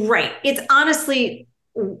 Right. It's honestly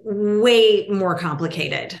way more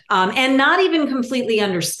complicated and not even completely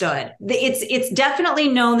understood. It's definitely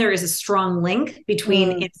known there is a strong link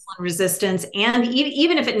between insulin resistance and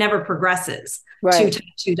even if it never progresses to type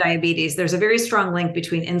 2 diabetes, there's a very strong link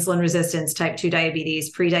between insulin resistance, type 2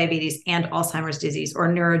 diabetes, prediabetes, and Alzheimer's disease or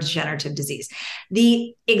neurodegenerative disease.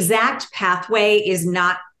 The exact pathway is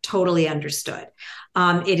not totally understood.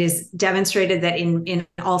 It is demonstrated that in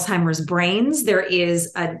Alzheimer's brains, there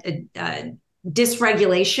is a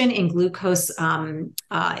dysregulation in glucose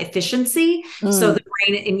efficiency. So the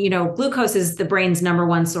brain, and glucose is the brain's number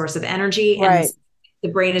one source of energy, and the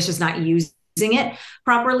brain is just not using it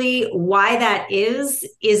properly. Why that is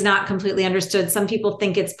not completely understood. Some people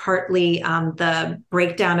think it's partly the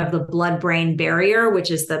breakdown of the blood-brain barrier, which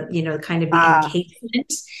is the kind of the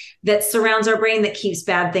encasement that surrounds our brain that keeps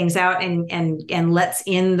bad things out and lets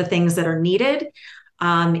in the things that are needed.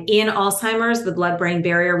 In Alzheimer's, the blood-brain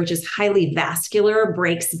barrier, which is highly vascular,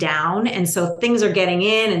 breaks down. And so things are getting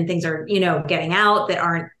in and things are, getting out that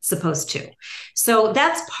aren't supposed to. So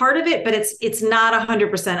that's part of it, but it's not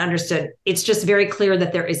 100% understood. It's just very clear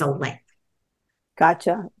that there is a link.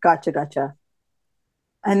 Gotcha.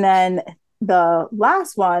 And then the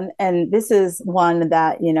last one, and this is one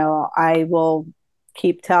that, I will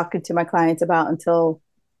keep talking to my clients about until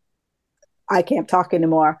I can't talk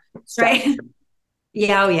anymore. Right.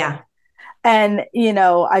 Yeah. Oh, yeah. And,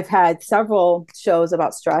 I've had several shows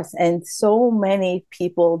about stress and so many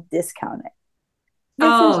people discount it.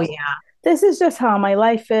 This is just how my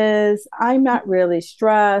life is. I'm not really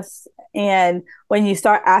stressed. And when you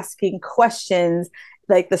start asking questions,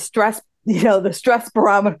 like the stress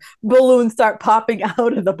barometer balloons start popping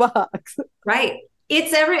out of the box. Right.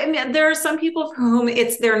 There are some people for whom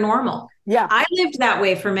it's their normal. Yeah. I lived that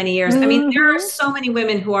way for many years. I mean, there are so many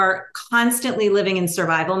women who are constantly living in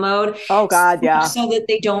survival mode. Oh God. Yeah. So that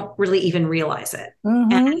they don't really even realize it.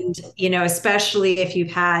 And, especially if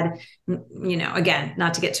you've had, again,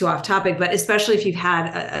 not to get too off topic, but especially if you've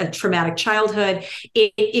had a traumatic childhood,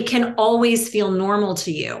 it can always feel normal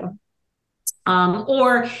to you.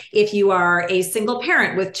 Or if you are a single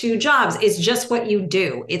parent with 2 jobs, it's just what you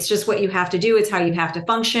do. It's just what you have to do. It's how you have to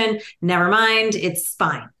function. Never mind. It's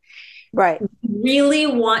fine. Right. We really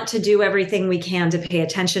want to do everything we can to pay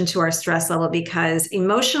attention to our stress level because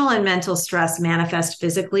emotional and mental stress manifest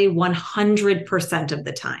physically 100% of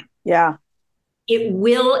the time. Yeah.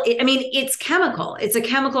 It's chemical. It's a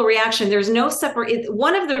chemical reaction. There's no separate.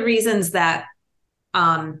 One of the reasons that,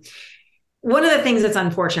 one of the things that's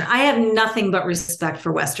unfortunate, I have nothing but respect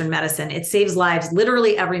for Western medicine. It saves lives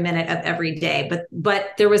literally every minute of every day.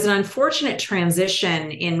 But there was an unfortunate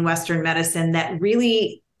transition in Western medicine that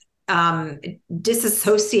really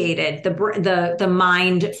disassociated the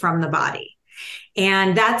mind from the body.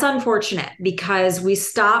 And that's unfortunate because we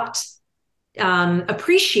stopped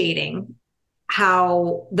appreciating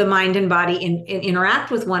how the mind and body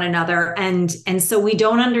interact with one another. And so we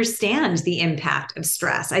don't understand the impact of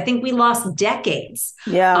stress. I think we lost decades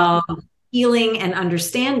of healing and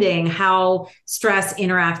understanding how stress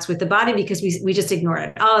interacts with the body because we just ignored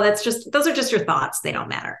it. Oh, those are just your thoughts. They don't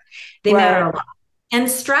matter. They matter a lot. And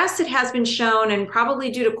stress, it has been shown, and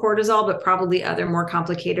probably due to cortisol, but probably other more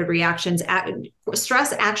complicated reactions,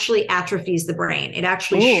 stress actually atrophies the brain. It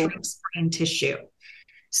actually shrinks brain tissue.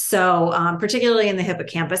 So particularly in the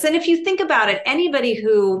hippocampus. And if you think about it, anybody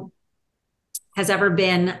who has ever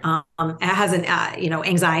been, has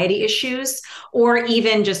anxiety issues, or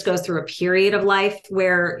even just goes through a period of life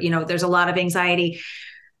where, there's a lot of anxiety.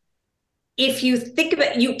 If you think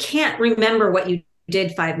about it, you can't remember what you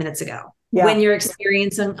did 5 minutes ago. Yeah. When you're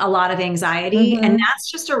experiencing a lot of anxiety. And that's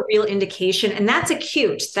just a real indication. And that's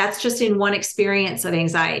acute. That's just in one experience of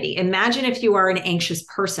anxiety. Imagine if you are an anxious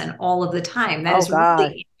person all of the time. That is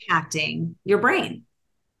really impacting your brain.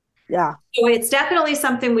 Yeah. So it's definitely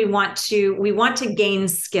something we want to gain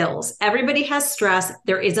skills. Everybody has stress.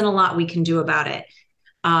 There isn't a lot we can do about it.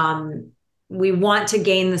 Um, we want to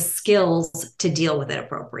gain the skills to deal with it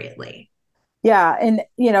appropriately. Yeah. And,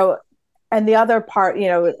 and the other part,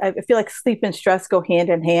 I feel like sleep and stress go hand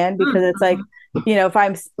in hand because it's like, Mhm. if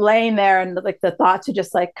I'm laying there and like the thoughts are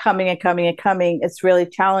just like coming and coming and coming, it's really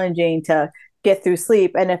challenging to get through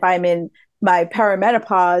sleep. And if I'm in my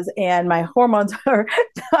perimenopause and my hormones are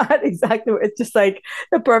not exactly, it's just like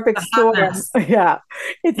the perfect A hot storm. mess. Yeah.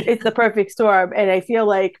 It's the perfect storm. And I feel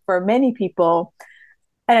like for many people,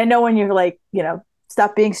 and I know when you're like,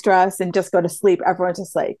 stop being stressed and just go to sleep, everyone's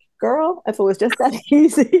just like, girl, if it was just that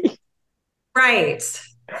easy. Right.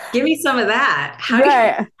 Give me some of that. How do you,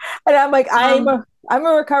 Right. And I'm like, um, I'm a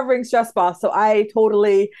recovering stress boss, so I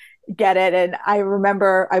totally get it. And I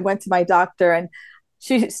remember I went to my doctor, and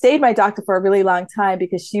she stayed my doctor for a really long time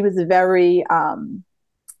because she was very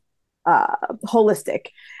holistic.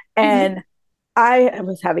 mhm, And I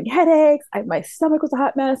was having headaches. My stomach was a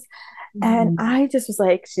hot mess. And mhm. I just was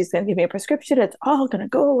like, she's going to give me a prescription. It's all going to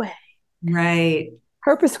go away. Right.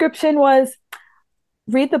 Her prescription was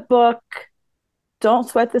read the book, Don't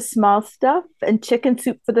Sweat the Small Stuff, and Chicken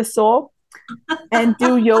Soup for the Soul, and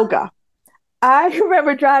do yoga. I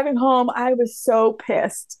remember driving home, I was so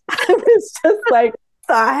pissed. I was just like,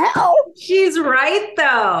 the hell? She's right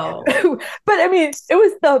though. But I mean, it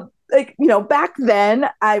was like, back then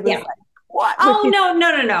I was Yeah. like, what was Oh she no,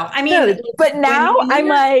 no, no, no. I mean, doing? But now when I'm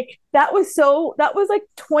you're like, that was like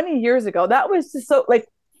 20 years ago. That was just so like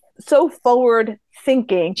so forward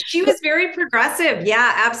thinking. she was very progressive.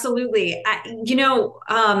 Yeah, absolutely.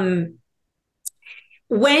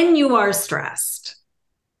 When you are stressed,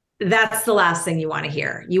 that's the last thing you want to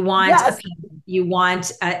hear. You want a Yes. pain. You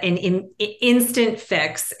want an instant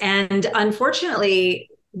fix. And unfortunately,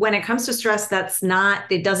 when it comes to stress,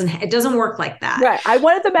 it doesn't work like that. Right. I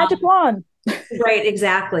wanted the magic Um, wand. right,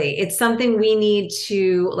 exactly. It's something we need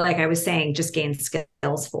to, like I was saying, just gain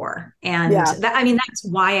skills for. And Yeah. that, I mean, that's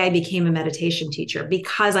why I became a meditation teacher,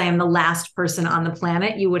 because I am the last person on the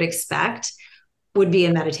planet you would expect would be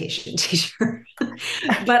a meditation teacher.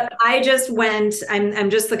 But I'm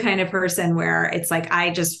just the kind of person where it's like I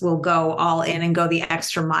just will go all in and go the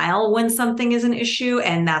extra mile when something is an issue.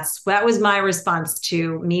 And that was my response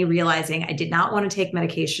to me realizing I did not want to take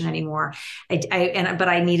medication anymore. But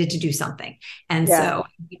I needed to do something. And Yeah. so,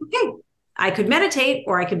 okay, I could meditate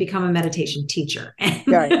or I could become a meditation teacher.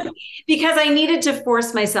 Right. Because I needed to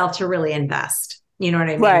force myself to really invest. You know what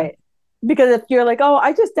I mean? Right. Because if you're like, oh,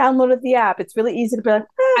 I just downloaded the app, it's really easy to be like,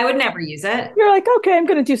 I would never use it. you're like, okay, I'm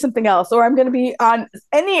going to do something else, or I'm going to be on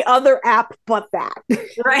any other app but that.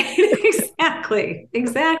 Right. Exactly.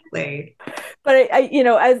 Exactly. But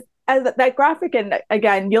as that graphic, and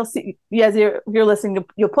again, you'll see as you're listening,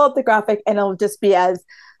 you'll pull up the graphic, and it'll just be as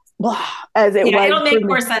blah as it Yeah, was it'll for make me.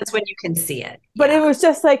 more sense when you can see it. But it Yeah. was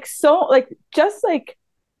just like so, like just like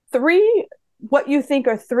three what you think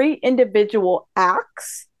are three individual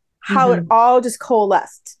acts, how it Mhm. all just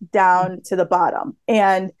coalesced down to the bottom.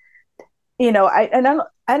 And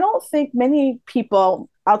I don't think many people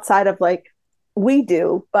outside of like we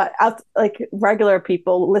do, but out like regular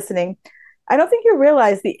people listening, I don't think you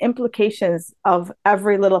realize the implications of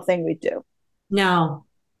every little thing we do. No.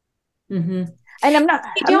 Hmm. And I'm not,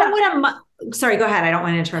 You I'm don't not, want to. Sorry, go ahead. I don't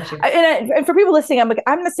want to interrupt you. and for people listening, I'm like,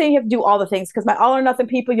 I'm not saying you have to do all the things because my all or nothing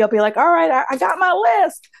people, you'll be like, all right, I got my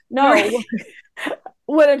list. Right. No,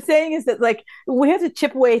 what I'm saying is that like we have to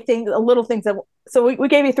chip away things, little things. So we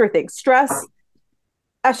gave you three things: stress,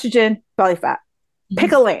 estrogen, belly fat.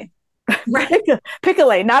 Pick a lane. Right. Pick a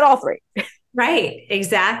lane, not all three. Right.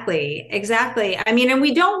 Exactly. Exactly. I mean, and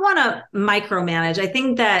we don't want to micromanage. I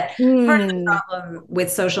think that part of the Mm, problem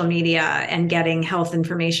with social media and getting health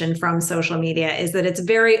information from social media is that it's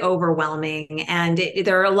very overwhelming and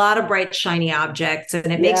there are a lot of bright, shiny objects and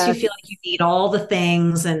it makes you yes. feel like you need all the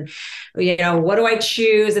things and, what do I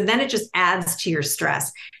choose? And then it just adds to your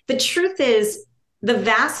stress. The truth is, the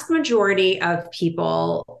vast majority of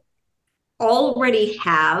people already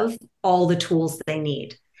have all the tools they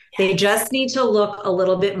need. They just need to look a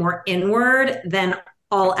little bit more inward than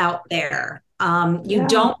all out there. You Yeah.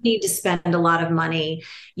 don't need to spend a lot of money.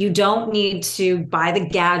 You don't need to buy the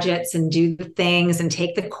gadgets and do the things and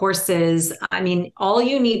take the courses. I mean, all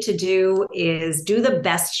you need to do is do the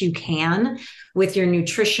best you can with your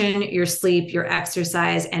nutrition, your sleep, your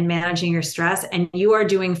exercise, and managing your stress. And you are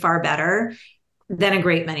doing far better than a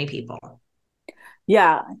great many people.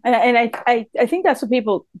 Yeah. And I think that's what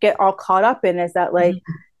people get all caught up in is that like Mhm.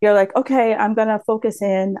 you're like, okay, I'm gonna focus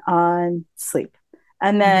in on sleep.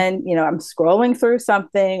 And then, I'm scrolling through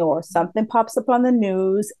something or something pops up on the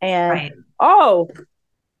news and, Right. oh,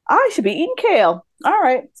 I should be eating kale. All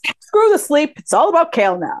right. Screw the sleep. It's all about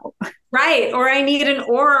kale now. Right. Or I need an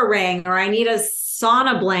aura ring, or I need a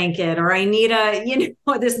sauna blanket, or I need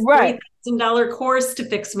this Right. $3,000 course to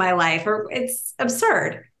fix my life. Or it's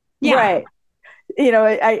absurd. Yeah. Right.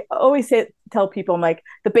 I always tell people, I'm like,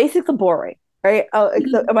 the basics are boring, right?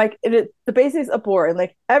 I'm like, the basics are boring.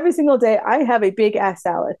 Like every single day, I have a big ass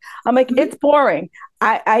salad. I'm like, it's boring.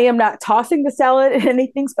 I am not tossing the salad in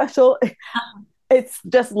anything special. It's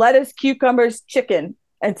just lettuce, cucumbers, chicken,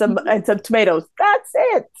 and some tomatoes. That's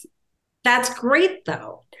it. That's great,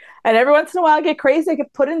 though. And every once in a while, I get crazy. I can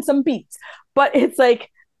put in some beets, but it's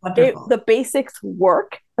like Wonderful. the basics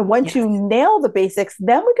work. And once Yes. you nail the basics,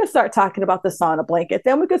 then we can start talking about the sauna blanket.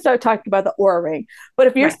 Then we can start talking about the Oura ring. But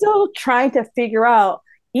if you're Right. still trying to figure out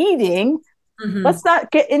eating, let's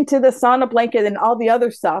not get into the sauna blanket and all the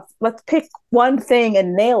other stuff. Let's pick one thing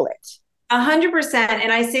and nail it. 100%.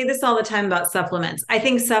 And I say this all the time about supplements. I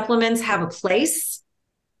think supplements have a place.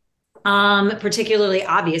 Particularly,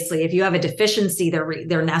 obviously, if you have a deficiency,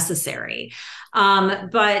 they're necessary.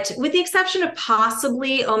 But with the exception of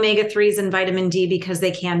possibly omega-3s and vitamin D, because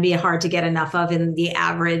they can be hard to get enough of in the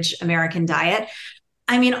average American diet.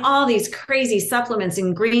 I mean, all these crazy supplements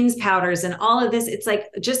and greens powders and all of this, it's like,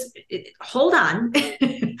 just hold on,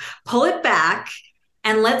 pull it back.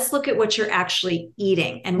 And let's look at what you're actually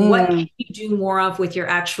eating and what can you do more of with your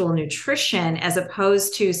actual nutrition, as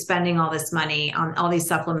opposed to spending all this money on all these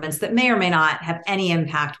supplements that may or may not have any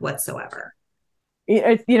impact whatsoever.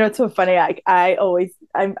 It's so funny.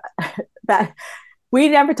 I'm that we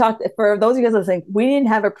never talked. For those of you guys listening, we didn't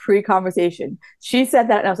have a pre-conversation. She said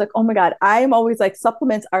that, and I was like, oh my God, I'm always like,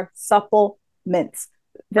 supplements are supplements.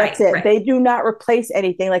 That's Right, it. right. They do not replace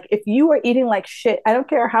anything. Like if you are eating like shit, I don't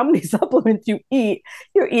care how many supplements you eat,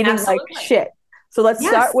 you're eating like Absolutely. shit. So let's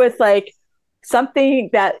Yes. start with like something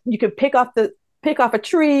that you can pick off a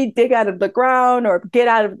tree, dig out of the ground, or get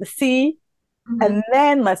out of the sea, and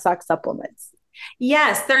then let's talk supplements.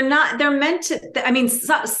 Yes, they're meant to, I mean,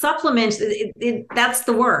 supplement, that's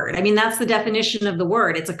the word. I mean, that's the definition of the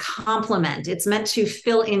word. It's a complement. It's meant to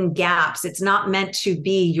fill in gaps. It's not meant to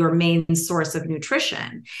be your main source of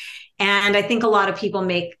nutrition. And I think a lot of people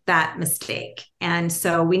make that mistake. And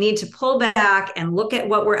so we need to pull back and look at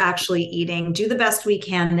what we're actually eating, do the best we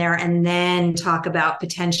can there, and then talk about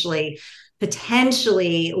potentially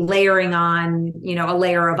layering on, a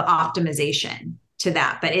layer of optimization to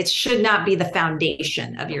that, but it should not be the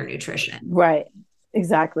foundation of your nutrition. Right.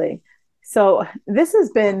 Exactly. So this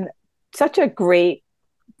has been such a great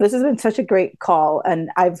call.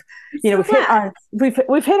 And we've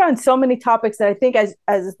hit on so many topics that I think as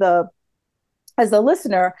the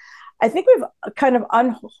listener, I think we've kind of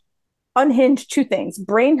unhinged two things: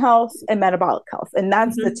 brain health and metabolic health. And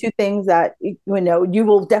that's the two things that, you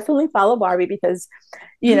will definitely follow Barbie, because,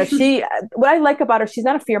 what I like about her, she's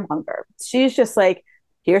not a fear monger. She's just like,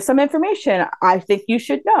 here's some information I think you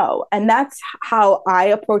should know. And that's how I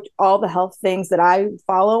approach all the health things that I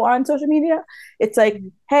follow on social media. It's like,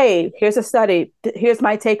 hey, here's a study. Here's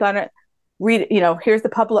my take on it. Read it. Here's the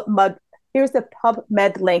PubMed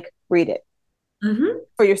link. Read it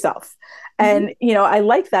for yourself. And, I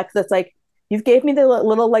like that, because it's like, you've gave me the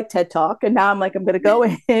little like TED talk, and now I'm like, I'm going to go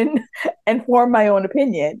in and form my own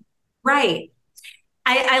opinion. Right.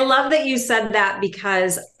 I love that you said that,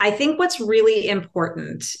 because I think what's really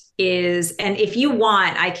important is, and if you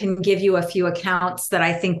want, I can give you a few accounts that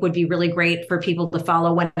I think would be really great for people to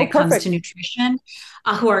follow when it comes to nutrition,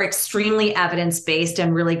 who are extremely evidence-based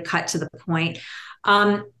and really cut to the point.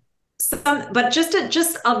 But just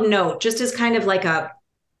of note, just as kind of like a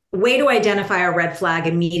way to identify a red flag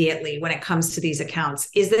immediately when it comes to these accounts,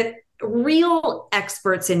 is that real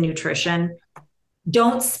experts in nutrition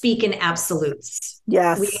don't speak in absolutes.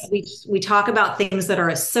 Yes. We talk about things that are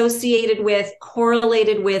associated with,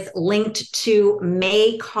 correlated with, linked to,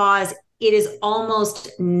 may cause. It is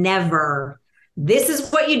almost never, this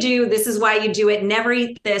is what you do, this is why you do it, never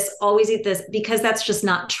eat this, always eat this, because that's just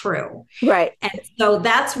not true. Right. And so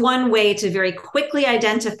that's one way to very quickly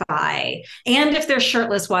identify. And if they're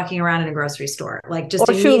shirtless walking around in a grocery store, like just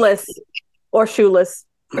or shoeless,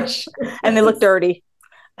 and they look dirty.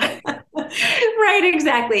 Right,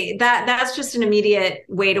 exactly. That's just an immediate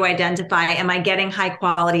way to identify, am I getting high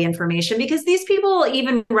quality information? Because these people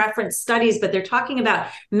even reference studies, but they're talking about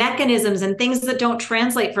mechanisms and things that don't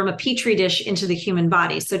translate from a petri dish into the human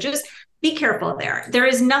body. So just be careful there. There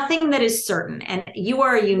is nothing that is certain, and you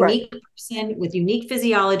are a unique person with unique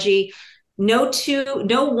physiology. No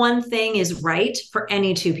one thing is right for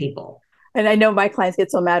any two people. And I know my clients get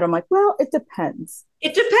so mad. I'm like, well, it depends.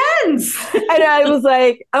 It depends. And I was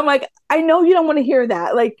like, I'm like, I know you don't want to hear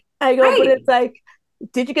that. Like, I go, but Right. it's like,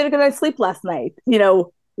 did you get a good night's sleep last night? Do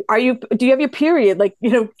you have your period? Like,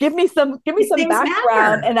 give me These some things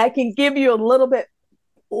background, matter. and I can give you a little bit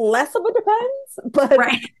less of a depends, but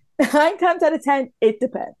Right. 9 times out of 10, it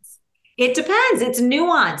depends. It depends. It's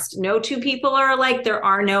nuanced. No two people are alike. There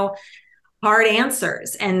are no hard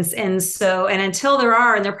answers. And until there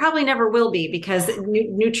are, and there probably never will be, because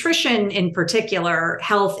nutrition in particular,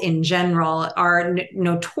 health in general, are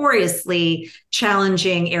notoriously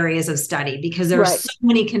challenging areas of study because there are Right, so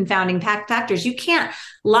many confounding factors. You can't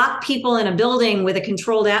lock people in a building with a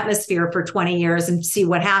controlled atmosphere for 20 years and see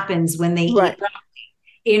what happens when they right,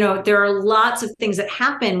 eat. There are lots of things that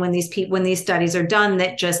happen when these studies are done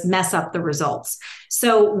that just mess up the results.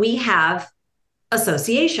 So we have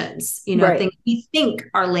associations, right. things we think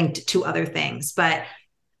are linked to other things. But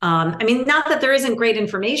not that there isn't great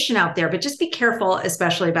information out there, but just be careful,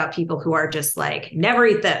 especially about people who are just like, never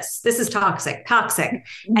eat this. This is toxic, toxic.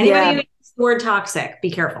 Anybody Yeah, who uses the word toxic,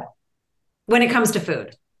 be careful when it comes to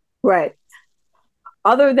food. right.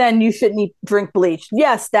 Other than you shouldn't drink bleach.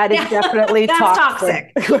 Yes, that is Yeah, definitely that's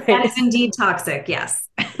toxic. toxic. That Right. is indeed toxic. Yes.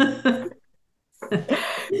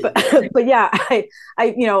 But but yeah,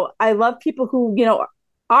 I love people who,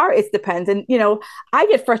 are it depends. And I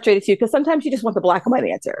get frustrated too, because sometimes you just want the black and white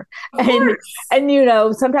answer. Of And course.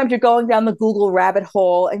 and sometimes you're going down the Google rabbit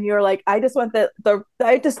hole and you're like, I just want the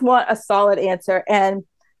I just want a solid answer. And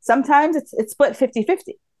sometimes it's split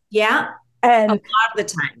 50-50. Yeah. A And lot of the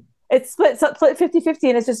time. it's split 50-50,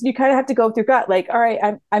 and it's just you kind of have to go through gut, like, all right,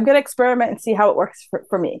 I'm gonna experiment and see how it works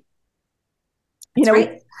for me. you That's know we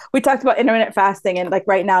right. we talked about intermittent fasting, and like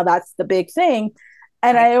right now that's the big thing.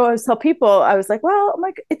 And Right. I always tell people, I was like, well, I'm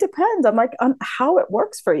like, it depends. I'm like, on how it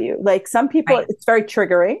works for you. Like some people Right. it's very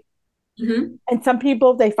triggering, Mm-hmm. and some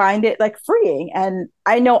people they find it like freeing. And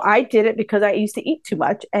I know I did it because I used to eat too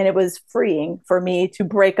much, and it was freeing for me to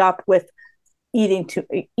break up with eating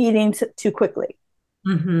too quickly.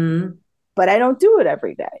 Mm-hmm. But I don't do it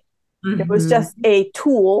every day. It was just Mm-hmm. a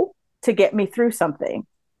tool to get me through something.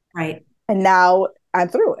 Right. And now I'm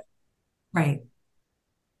through it. Right.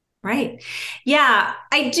 Right. Yeah.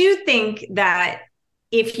 I do think that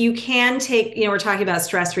if you can take, we're talking about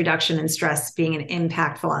stress reduction and stress being an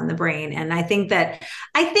impactful on the brain. And I think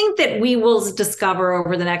that we will discover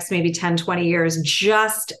over the next maybe 10, 20 years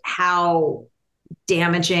just how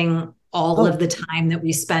damaging all Oh, of the time that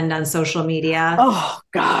we spend on social media. oh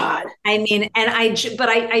God. But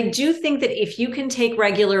I do think that if you can take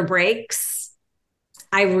regular breaks,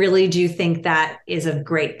 I really do think that is a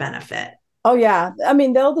great benefit. Oh yeah. I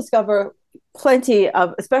mean, they'll discover plenty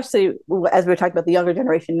of, especially as we're talking about the younger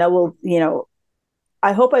generation, they will,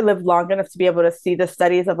 I hope I live long enough to be able to see the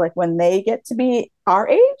studies of like when they get to be our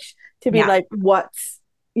age, to be Yeah. like what's,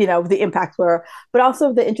 the impacts were, but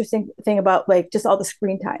also the interesting thing about like just all the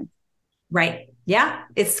screen time. Right. Yeah.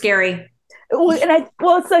 It's scary. Well,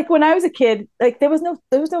 it's like when I was a kid, like there was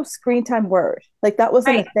no screen time word. Like that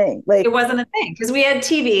wasn't a Right. thing. It Like, wasn't a thing because we had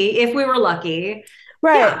TV if we were lucky.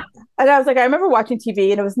 right. Yeah. And I was like, I remember watching TV,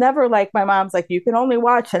 and it was never like my mom's like, you can only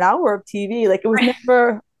watch an hour of TV. Like it was Right.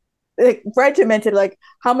 never like regimented, like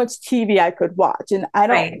how much TV I could watch. And I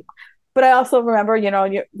don't, Right. but I also remember, you're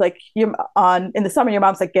on in the summer, your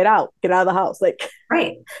mom's like, get out of the house. Like,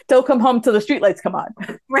 Right. don't come home till the streetlights come on.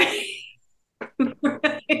 Right.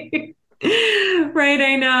 Right. Right.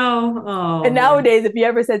 I know. And Oh man. nowadays, if you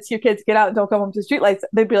ever said to your kids, get out and don't come home to the streetlights,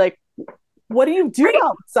 they'd be like, what do you do Right.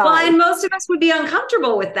 Well, outside? and most of us would be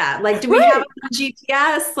uncomfortable with that. Like, do we have Right. a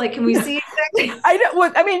GPS? Like, can we see exactly? I know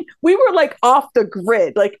what I mean. We were like off the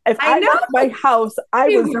grid. Like if I I know left my house, I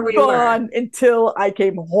was where we were. gone until I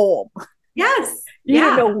came home. Yes. You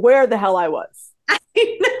didn't know Yeah. where the hell I was. I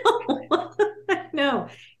know. I know.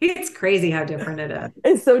 It's crazy how different it is.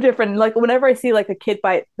 It's so different. Like whenever I see like a kid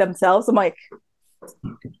by themselves, I'm like,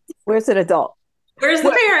 where's an adult? Where's the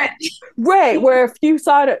Where, parent? right. Where if you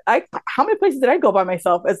saw it, how many places did I go by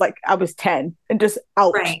myself as like I was 10 and just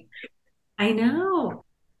out? Right. I know.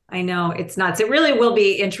 I know. It's nuts. It really will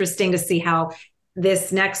be interesting to see how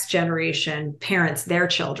this next generation parents their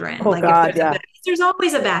children. Oh Like if God, yeah. there's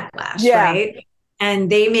always a backlash, Yeah. right?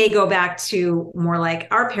 And they may go back to more like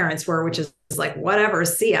our parents were, which is like, whatever,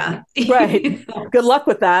 see ya. Right. Good luck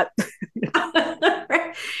with that.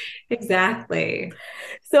 Exactly.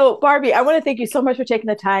 So, Barbie, I want to thank you so much for taking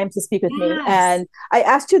the time to speak with me. Yes. And I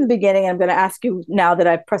asked you in the beginning, and I'm going to ask you now that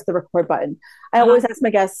I've pressed the record button. I always Uh-huh. ask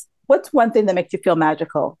my guests, what's one thing that makes you feel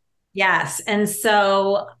magical? Yes. And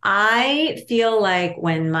so I feel like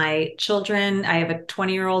when my children, I have a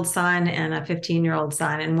 20-year-old son and a 15-year-old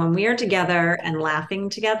son, and when we are together and laughing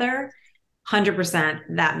together, 100%,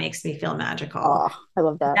 that makes me feel magical. Oh, I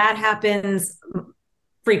love that. That happens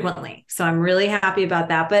frequently. So I'm really happy about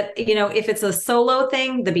that. But, if it's a solo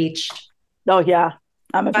thing, the beach. Oh yeah.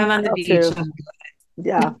 I'm a If I'm beach on the girl beach, too.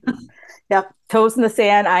 Yeah. Yeah. Toes in the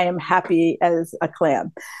sand. I am happy as a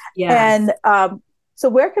clam. yes. And so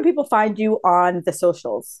where can people find you on the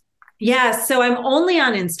socials? Yeah, so I'm only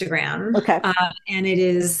on Instagram, Okay. and it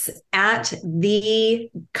is at the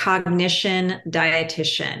cognition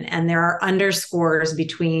dietitian, and there are underscores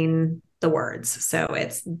between the words. So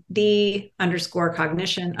it's the underscore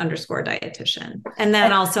cognition underscore dietitian. And then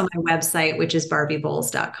And, also my website, which is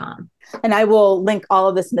barbiebowles.com. and I will link all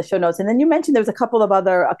of this in the show notes. And then you mentioned there was a couple of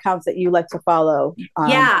other accounts that you like to follow.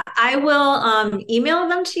 Yeah, I will email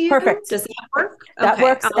them to you. Perfect. Does that work? That Okay.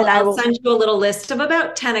 works. And I'll send you a little list of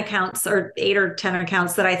about 10 accounts, or 8 or 10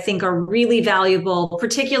 accounts that I think are really valuable,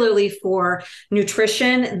 particularly for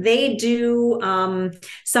nutrition. They do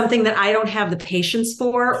something that I don't have the patience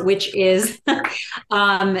for, which is they're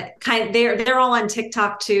all on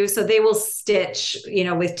TikTok too. So they will stitch,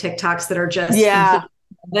 with TikToks that are just yeah.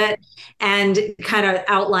 it and kind of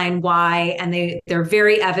outline why, and they're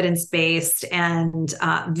very evidence-based and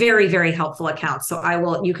very, very helpful accounts. So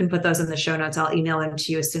you can put those in the show notes. I'll email them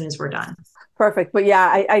to you as soon as we're done. Perfect. But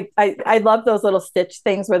yeah, I love those little stitch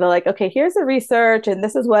things where they're like, okay, here's the research and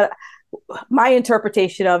this is what my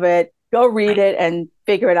interpretation of it. Go read it and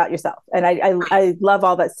figure it out yourself. And I love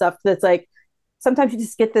all that stuff. That's like, sometimes you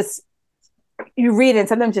just get this, you read it and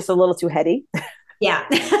sometimes just a little too heady. Yeah.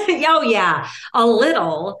 Oh yeah. A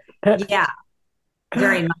little. Yeah.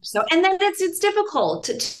 Very much so. And then it's difficult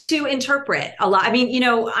to interpret a lot. I mean,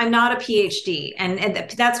 I'm not a PhD, and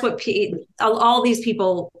that's what all these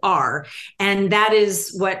people are. And that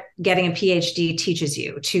is what getting a PhD teaches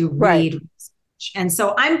you, to read. Right. And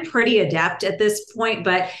so I'm pretty adept at this point,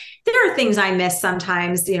 but there are things I miss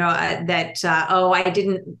sometimes, I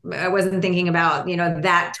wasn't thinking about,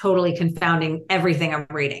 that totally confounding everything I'm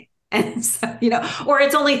reading. And so, or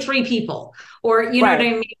it's only 3 people, or, what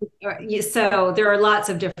I mean? So there are lots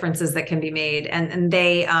of differences that can be made, and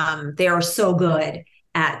they are so good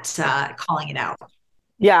at calling it out.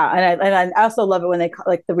 Yeah. And I also love it when they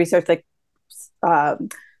like the research, like, I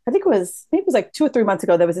think it was like 2 or 3 months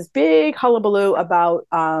ago, there was this big hullabaloo about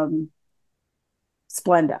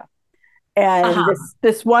Splenda. And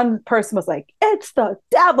this one person was like, it's the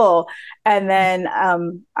devil. And then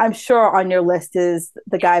I'm sure on your list is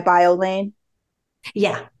the guy BioLane.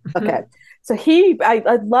 Yeah. Okay. So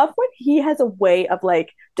I love when he has a way of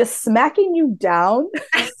like just smacking you down.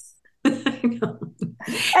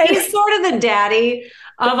 He's sort of the daddy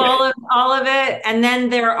of all of it. And then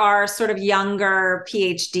there are sort of younger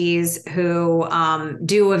PhDs who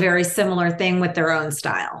do a very similar thing with their own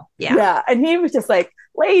style. Yeah. Yeah. And he was just like,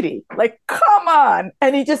 lady, like, come on.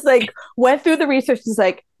 And he just like went through the research. He's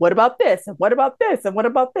like, what about this? And what about this? And what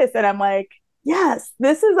about this? And I'm like, yes,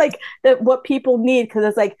 this is like what people need. Cause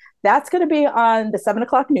it's like, that's going to be on the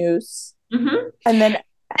 7:00 news. Mm-hmm.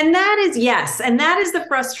 And that is, yes. And that is the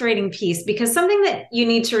frustrating piece, because something that you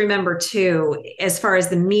need to remember too, as far as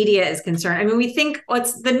the media is concerned, I mean, we think,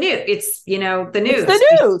 what's the news? It's, the news. It's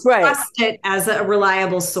the news, right? Trust it as a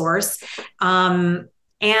reliable source.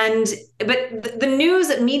 But the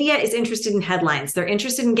news media is interested in headlines. They're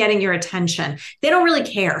interested in getting your attention. They don't really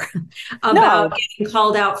care about getting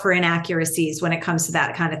called out for inaccuracies when it comes to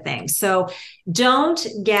that kind of thing. So don't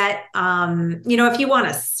get, if you want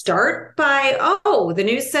to start by, the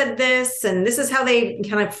news said this, and this is how they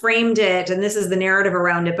kind of framed it, and this is the narrative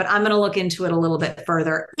around it, but I'm going to look into it a little bit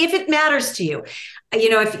further. If it matters to you,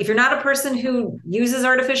 if you're not a person who uses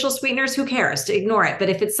artificial sweeteners, who cares to ignore it? But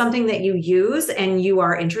if it's something that you use and you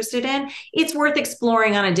are interested in, it's worth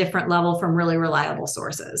exploring on a different level from really reliable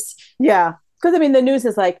sources. Yeah. Because I mean, the news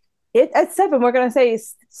is like, at 7, we're going to say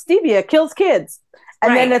stevia kills kids.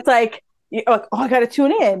 And then it's like, I got to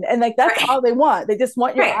tune in. And like, that's all they want. They just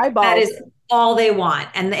want your eyeballs. That is all they want.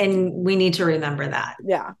 And we need to remember that.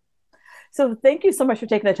 Yeah. So thank you so much for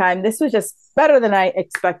taking the time. This was just better than I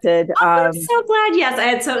expected. I'm so glad. Yes, I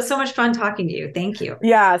had so much fun talking to you. Thank you.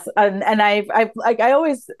 Yes, and I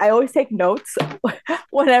always take notes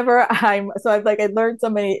whenever I learned so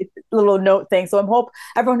many little note things. So I hope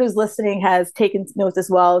everyone who's listening has taken notes as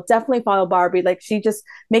well. Definitely follow Barbie. Like, she just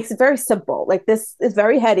makes it very simple. Like, this is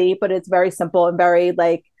very heady, but it's very simple and very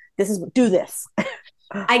like, do this.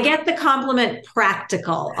 I get the compliment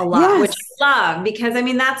practical a lot, which I love, because I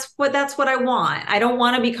mean, that's what I want. I don't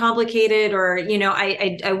want to be complicated, or,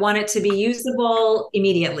 I want it to be usable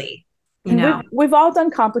immediately. you know. We've all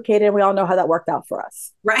done complicated, and we all know how that worked out for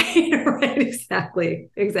us. Right, right,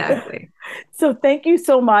 exactly. So thank you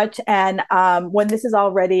so much. And when this is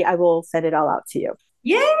all ready, I will send it all out to you.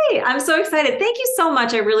 Yay, I'm so excited. Thank you so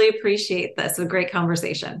much. I really appreciate this. A great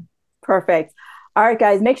conversation. Perfect. All right,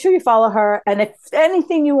 guys, make sure you follow her. And if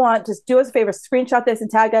anything you want, just do us a favor, screenshot this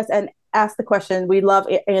and tag us and ask the question. We love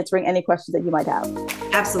answering any questions that you might have.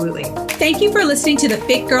 Absolutely. Thank you for listening to the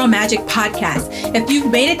Fit Girl Magic podcast. If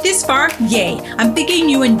you've made it this far, yay. I'm thinking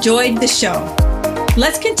you enjoyed the show.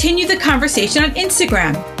 Let's continue the conversation on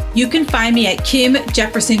Instagram. You can find me at Kim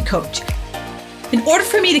Jefferson Coach. In order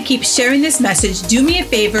for me to keep sharing this message, do me a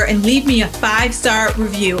favor and leave me a 5-star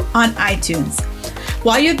review on iTunes.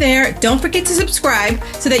 While you're there, don't forget to subscribe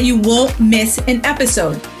so that you won't miss an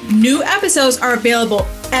episode. New episodes are available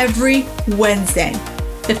every Wednesday.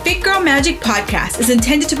 The Fit Girl Magic podcast is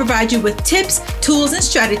intended to provide you with tips, tools, and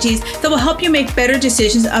strategies that will help you make better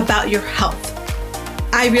decisions about your health.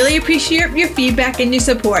 I really appreciate your feedback and your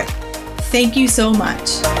support. Thank you so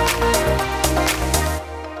much.